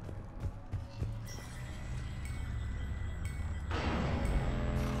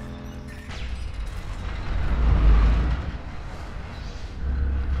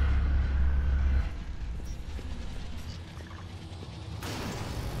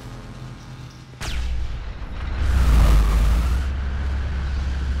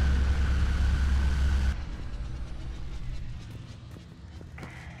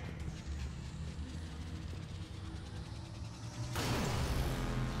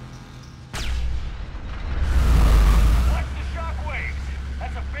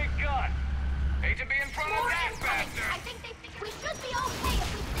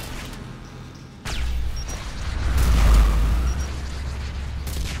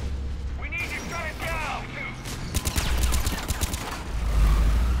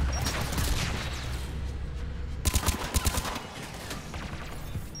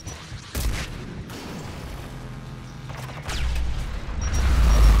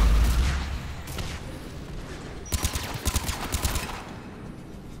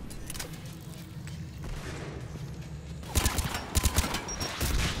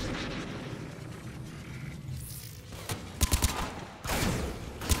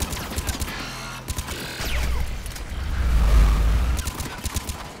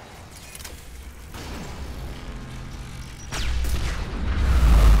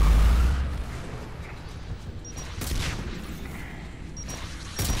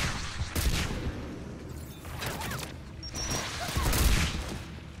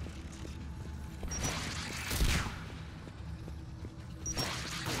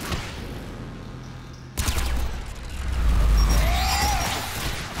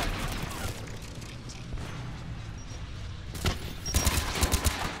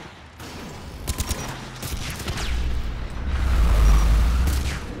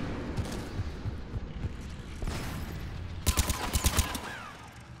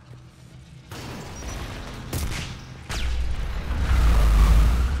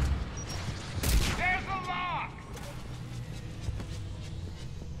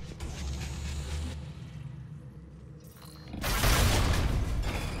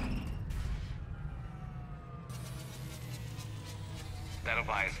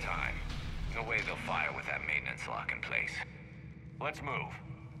 buys time. No way they'll fire with that maintenance lock in place. Let's move.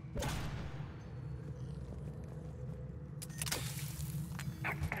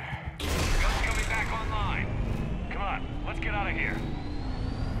 Guns coming back online. Come on, let's get out of here.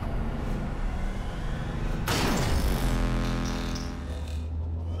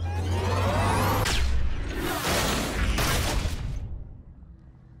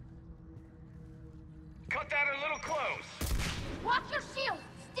 Cut that a little close. Watch your shield!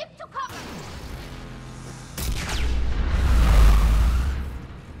 Stick to cover!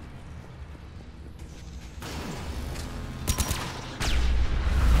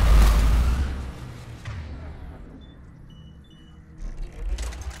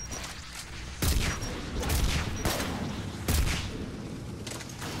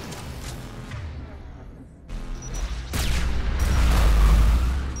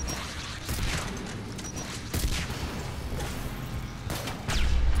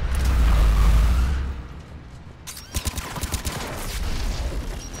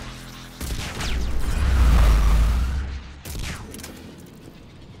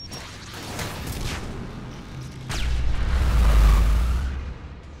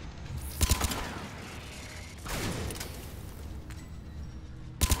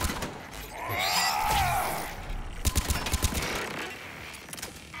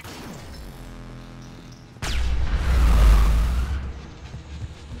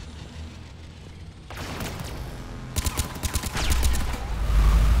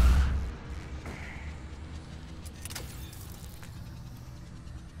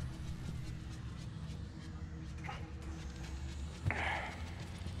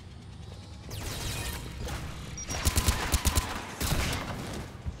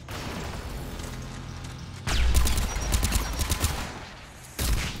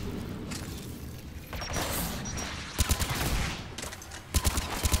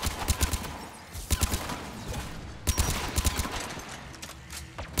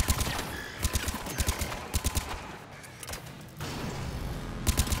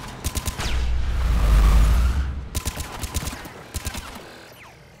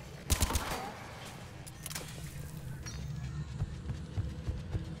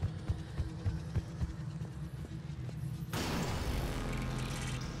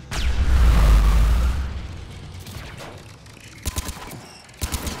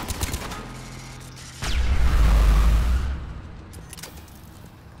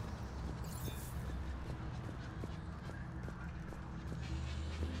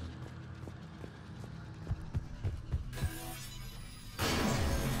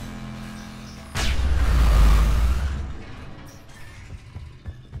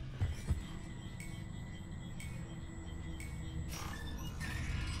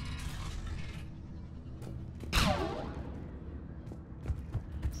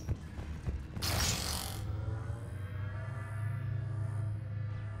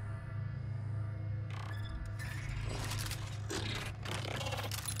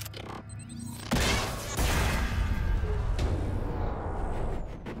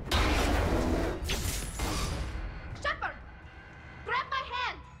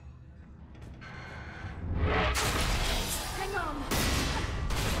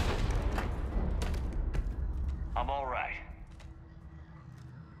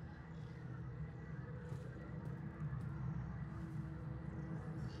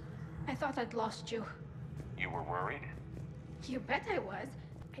 I thought I'd lost you. You were worried? You bet I was.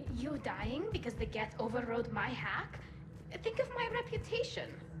 You dying because the Geths overrode my hack? Think of my reputation.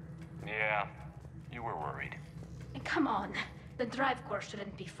 Yeah, you were worried. Come on. The drive course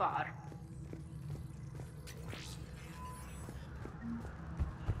shouldn't be far.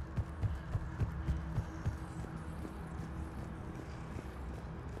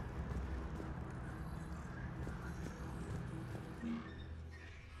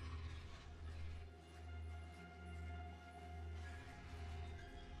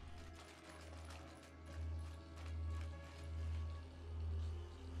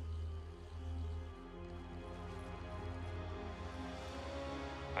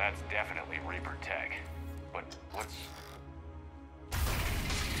 That's definitely Reaper tech. But what's...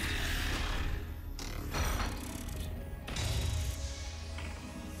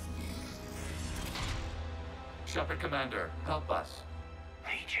 Shepard Commander, help us.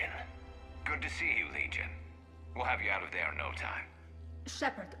 Legion. Good to see you, Legion. We'll have you out of there in no time.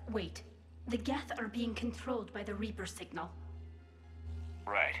 Shepard, wait. The Geths are being controlled by the Reaper signal.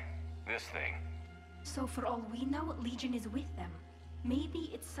 Right. This thing. So for all we know, Legion is with them. Maybe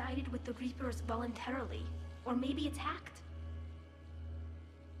it's sided with the Reapers voluntarily. Or maybe it's hacked.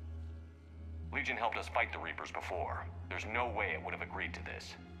 Legion helped us fight the Reapers before. There's no way it would have agreed to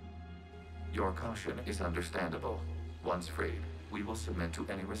this. Your caution is understandable. Once freed, we will submit to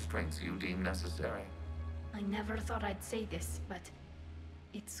any restraints you deem necessary. I never thought I'd say this, but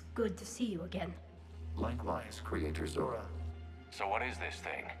it's good to see you again. Likewise, Creator Zora. So what is this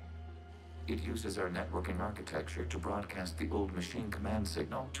thing? It uses our networking architecture to broadcast the old machine command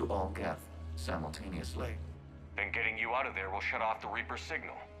signal to all Geths simultaneously. Then getting you out of there will shut off the Reaper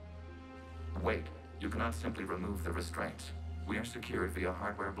signal. Wait, you cannot simply remove the restraints. We are secured via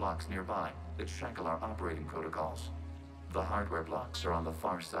hardware blocks nearby that shackle our operating protocols. The hardware blocks are on the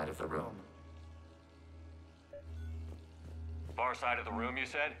far side of the room. Far side of the room, you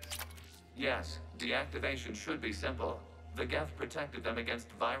said? Yes, deactivation should be simple. The Geth protected them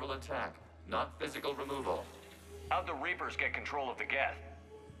against viral attack, not physical removal. How'd the Reapers get control of the Geth?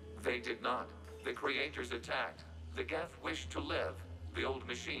 They did not. The Creators attacked. The Geth wished to live. The old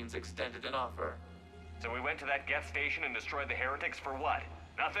machines extended an offer. So we went to that Geth station and destroyed the heretics for what?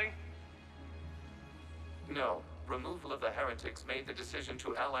 Nothing? No. Removal of the heretics made the decision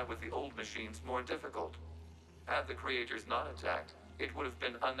to ally with the old machines more difficult. Had the Creators not attacked, it would have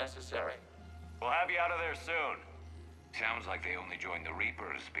been unnecessary. We'll have you out of there soon. Sounds like they only joined the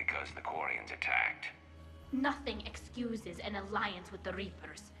Reapers because the Quarians attacked. Nothing excuses an alliance with the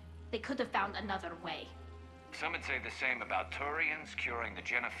Reapers. They could have found another way. Some would say the same about Turians curing the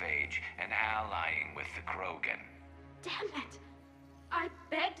genophage and allying with the Krogan. Damn it! I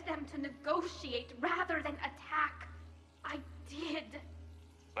begged them to negotiate rather than attack. I did.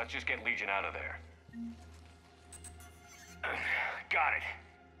 Let's just get Legion out of there. Got it.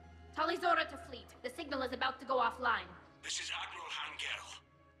 Tali Zora to fleet. The signal is about to go offline. This is Admiral Hangel.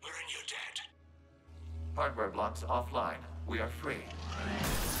 We're in your debt. Hardware blocks offline. We are free.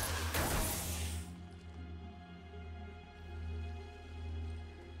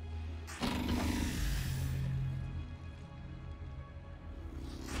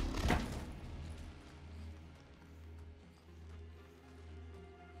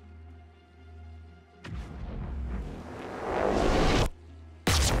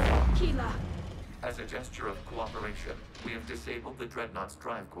 As a gesture of cooperation, we have disabled the Dreadnought's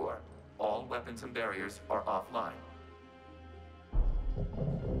drive core. All weapons and barriers are offline.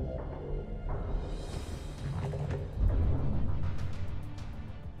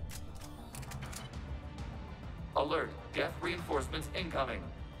 Alert! Geth reinforcements incoming!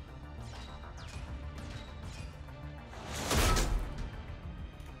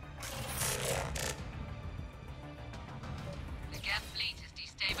 The Geth fleet is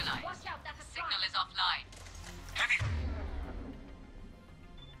destabilized. Watch out, that's a Signal is offline. Heavy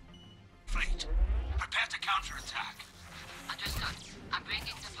fleet, prepare to counterattack. Understood. I'm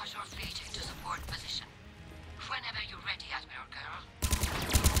bringing the patrol fleet into support position. Whenever you're ready, Admiral Girl.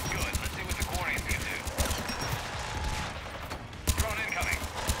 Good. Let's see what the Quarians can do. Drone incoming.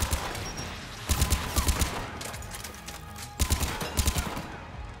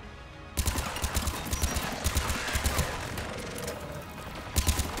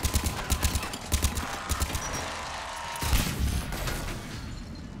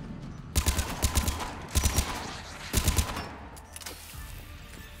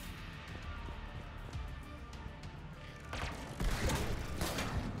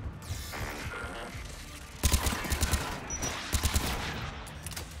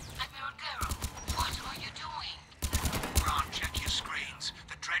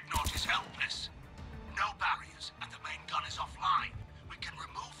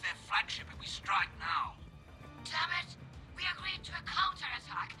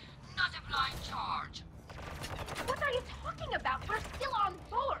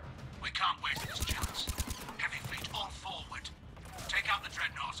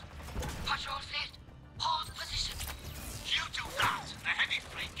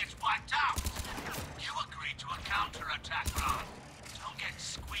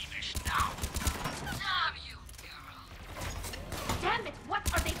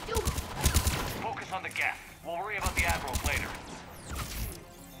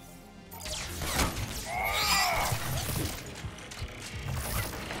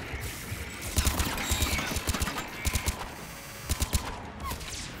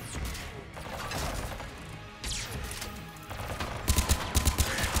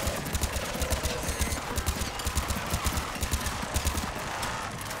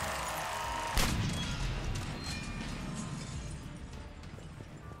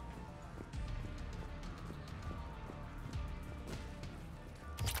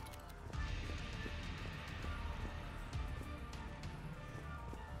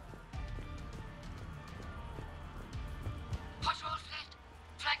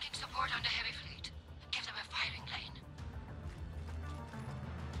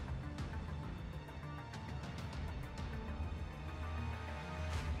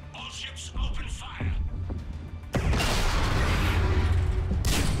 ships, open fire!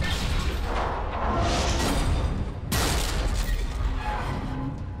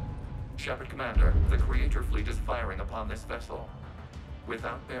 Shepard Commander, the Creator fleet is firing upon this vessel.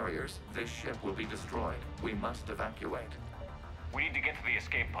 Without barriers, this ship will be destroyed. We must evacuate. We need to get to the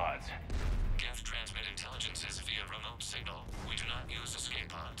escape pods. Geths transmit intelligences via remote signal. We do not use escape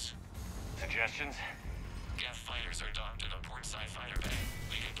pods. Suggestions? Geth fighters are docked in a portside fighter bay.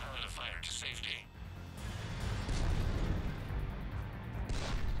 We can pilot a fighter to safety.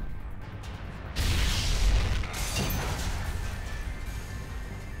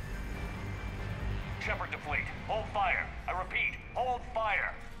 Shepard to fleet. Hold fire. I repeat, hold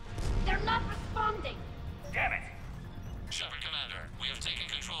fire. They're not responding. Damn it. Shepard Commander, we have taken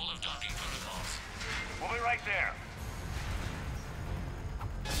control of docking protocols. We'll be right there.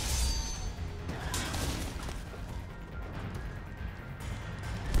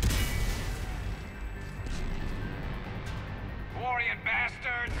 Quarian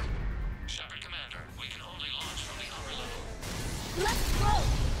bastards! Shepard Commander, we can only launch from the upper level. Let's go!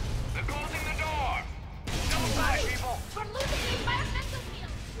 They're closing the door! Don't die, people! We're losing the environmental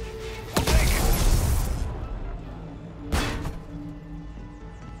field! We'll take it!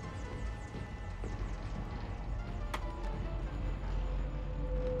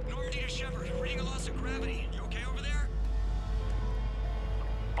 Normandy to Shepard, reading a loss of gravity. You okay over there?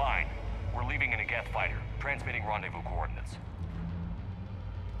 Fine. We're leaving in a Geth fighter, transmitting rendezvous coordinates.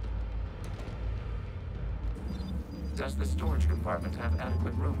 Does the storage compartment have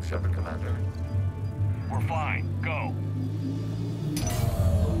adequate room, Shepard Commander? We're fine. Go.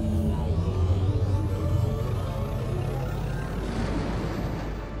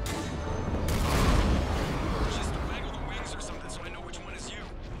 Just waggle the wings or something so I know which one is you.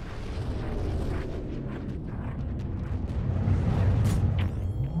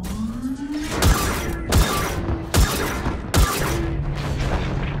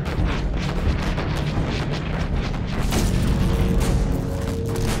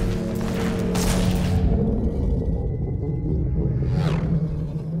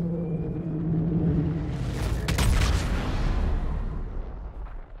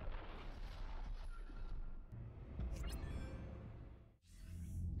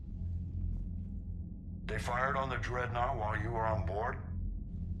 They fired on the Dreadnought while you were on board?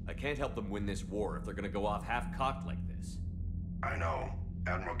 I can't help them win this war if they're gonna go off half-cocked like this. I know.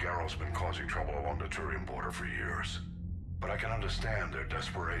 Admiral Geralt's been causing trouble along the Turian border for years. But I can understand their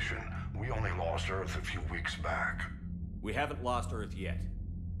desperation. We only lost Earth a few weeks back. We haven't lost Earth yet.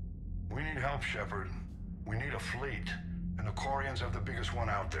 We need help, Shepard. We need a fleet. And the Quarians have the biggest one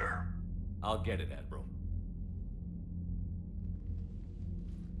out there. I'll get it, Admiral.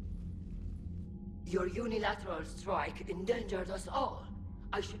 Your unilateral strike endangered us all.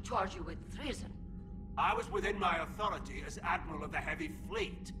 I should charge you with treason. I was within my authority as Admiral of the Heavy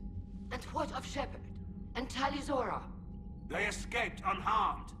Fleet. And what of Shepard? And Tali Zora? They escaped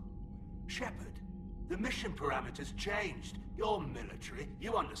unharmed. Shepard, the mission parameters changed. You're military,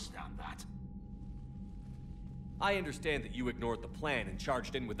 you understand that. I understand that you ignored the plan and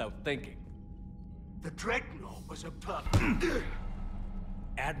charged in without thinking. The Dreadnought was a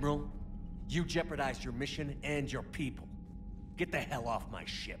Admiral, you jeopardized your mission and your people. Get the hell off my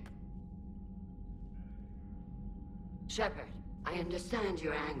ship. Shepard, I understand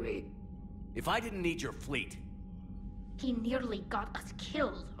you're angry. If I didn't need your fleet... He nearly got us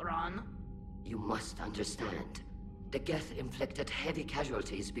killed, Ron. You must understand. The Geth inflicted heavy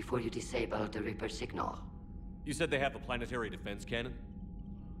casualties before you disabled the Reaper signal. You said they have a planetary defense cannon?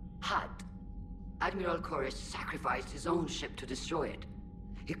 Had. Admiral Koris sacrificed his own ship to destroy it.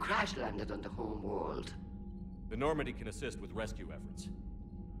 He crash-landed on the home world. The Normandy can assist with rescue efforts.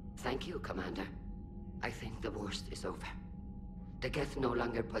 Thank you, Commander. I think the worst is over. The Geth no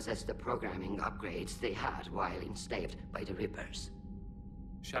longer possess the programming upgrades they had while enslaved by the Reapers.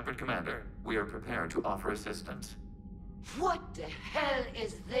 Shepard Commander, we are prepared to offer assistance. What the hell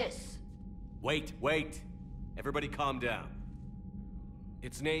is this? Wait. Everybody calm down.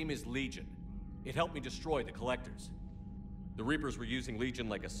 Its name is Legion. It helped me destroy the Collectors. The Reapers were using Legion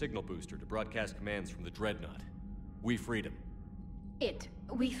like a signal booster to broadcast commands from the Dreadnought. We freed him.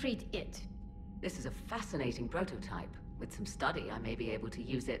 We freed it. This is a fascinating prototype. With some study, I may be able to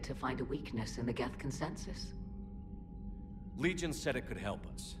use it to find a weakness in the Geth consensus. Legion said it could help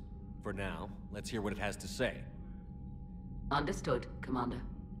us. For now, let's hear what it has to say. Understood, Commander.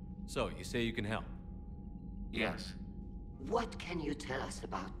 So, you say you can help? Yes. What can you tell us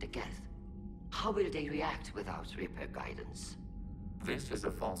about the Geth? How will they react without Reaper guidance? This is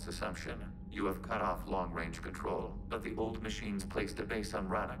a false assumption. You have cut off long-range control, but the old machines placed a base on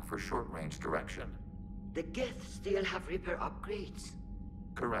Rannoch for short-range direction. The Geths still have Reaper upgrades.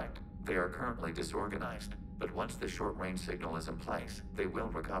 Correct. They are currently disorganized, but once the short-range signal is in place, they will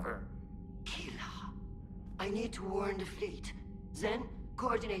recover. Killa, I need to warn the fleet. Then,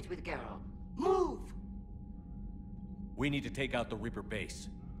 coordinate with Geralt. Move! We need to take out the Reaper base.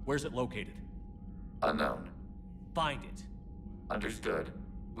 Where's it located? Unknown. Find it. Understood.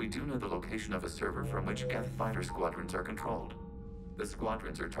 We do know the location of a server from which Geth fighter squadrons are controlled. The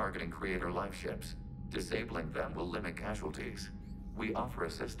squadrons are targeting Creator life ships. Disabling them will limit casualties. We offer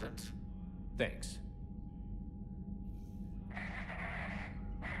assistance. Thanks.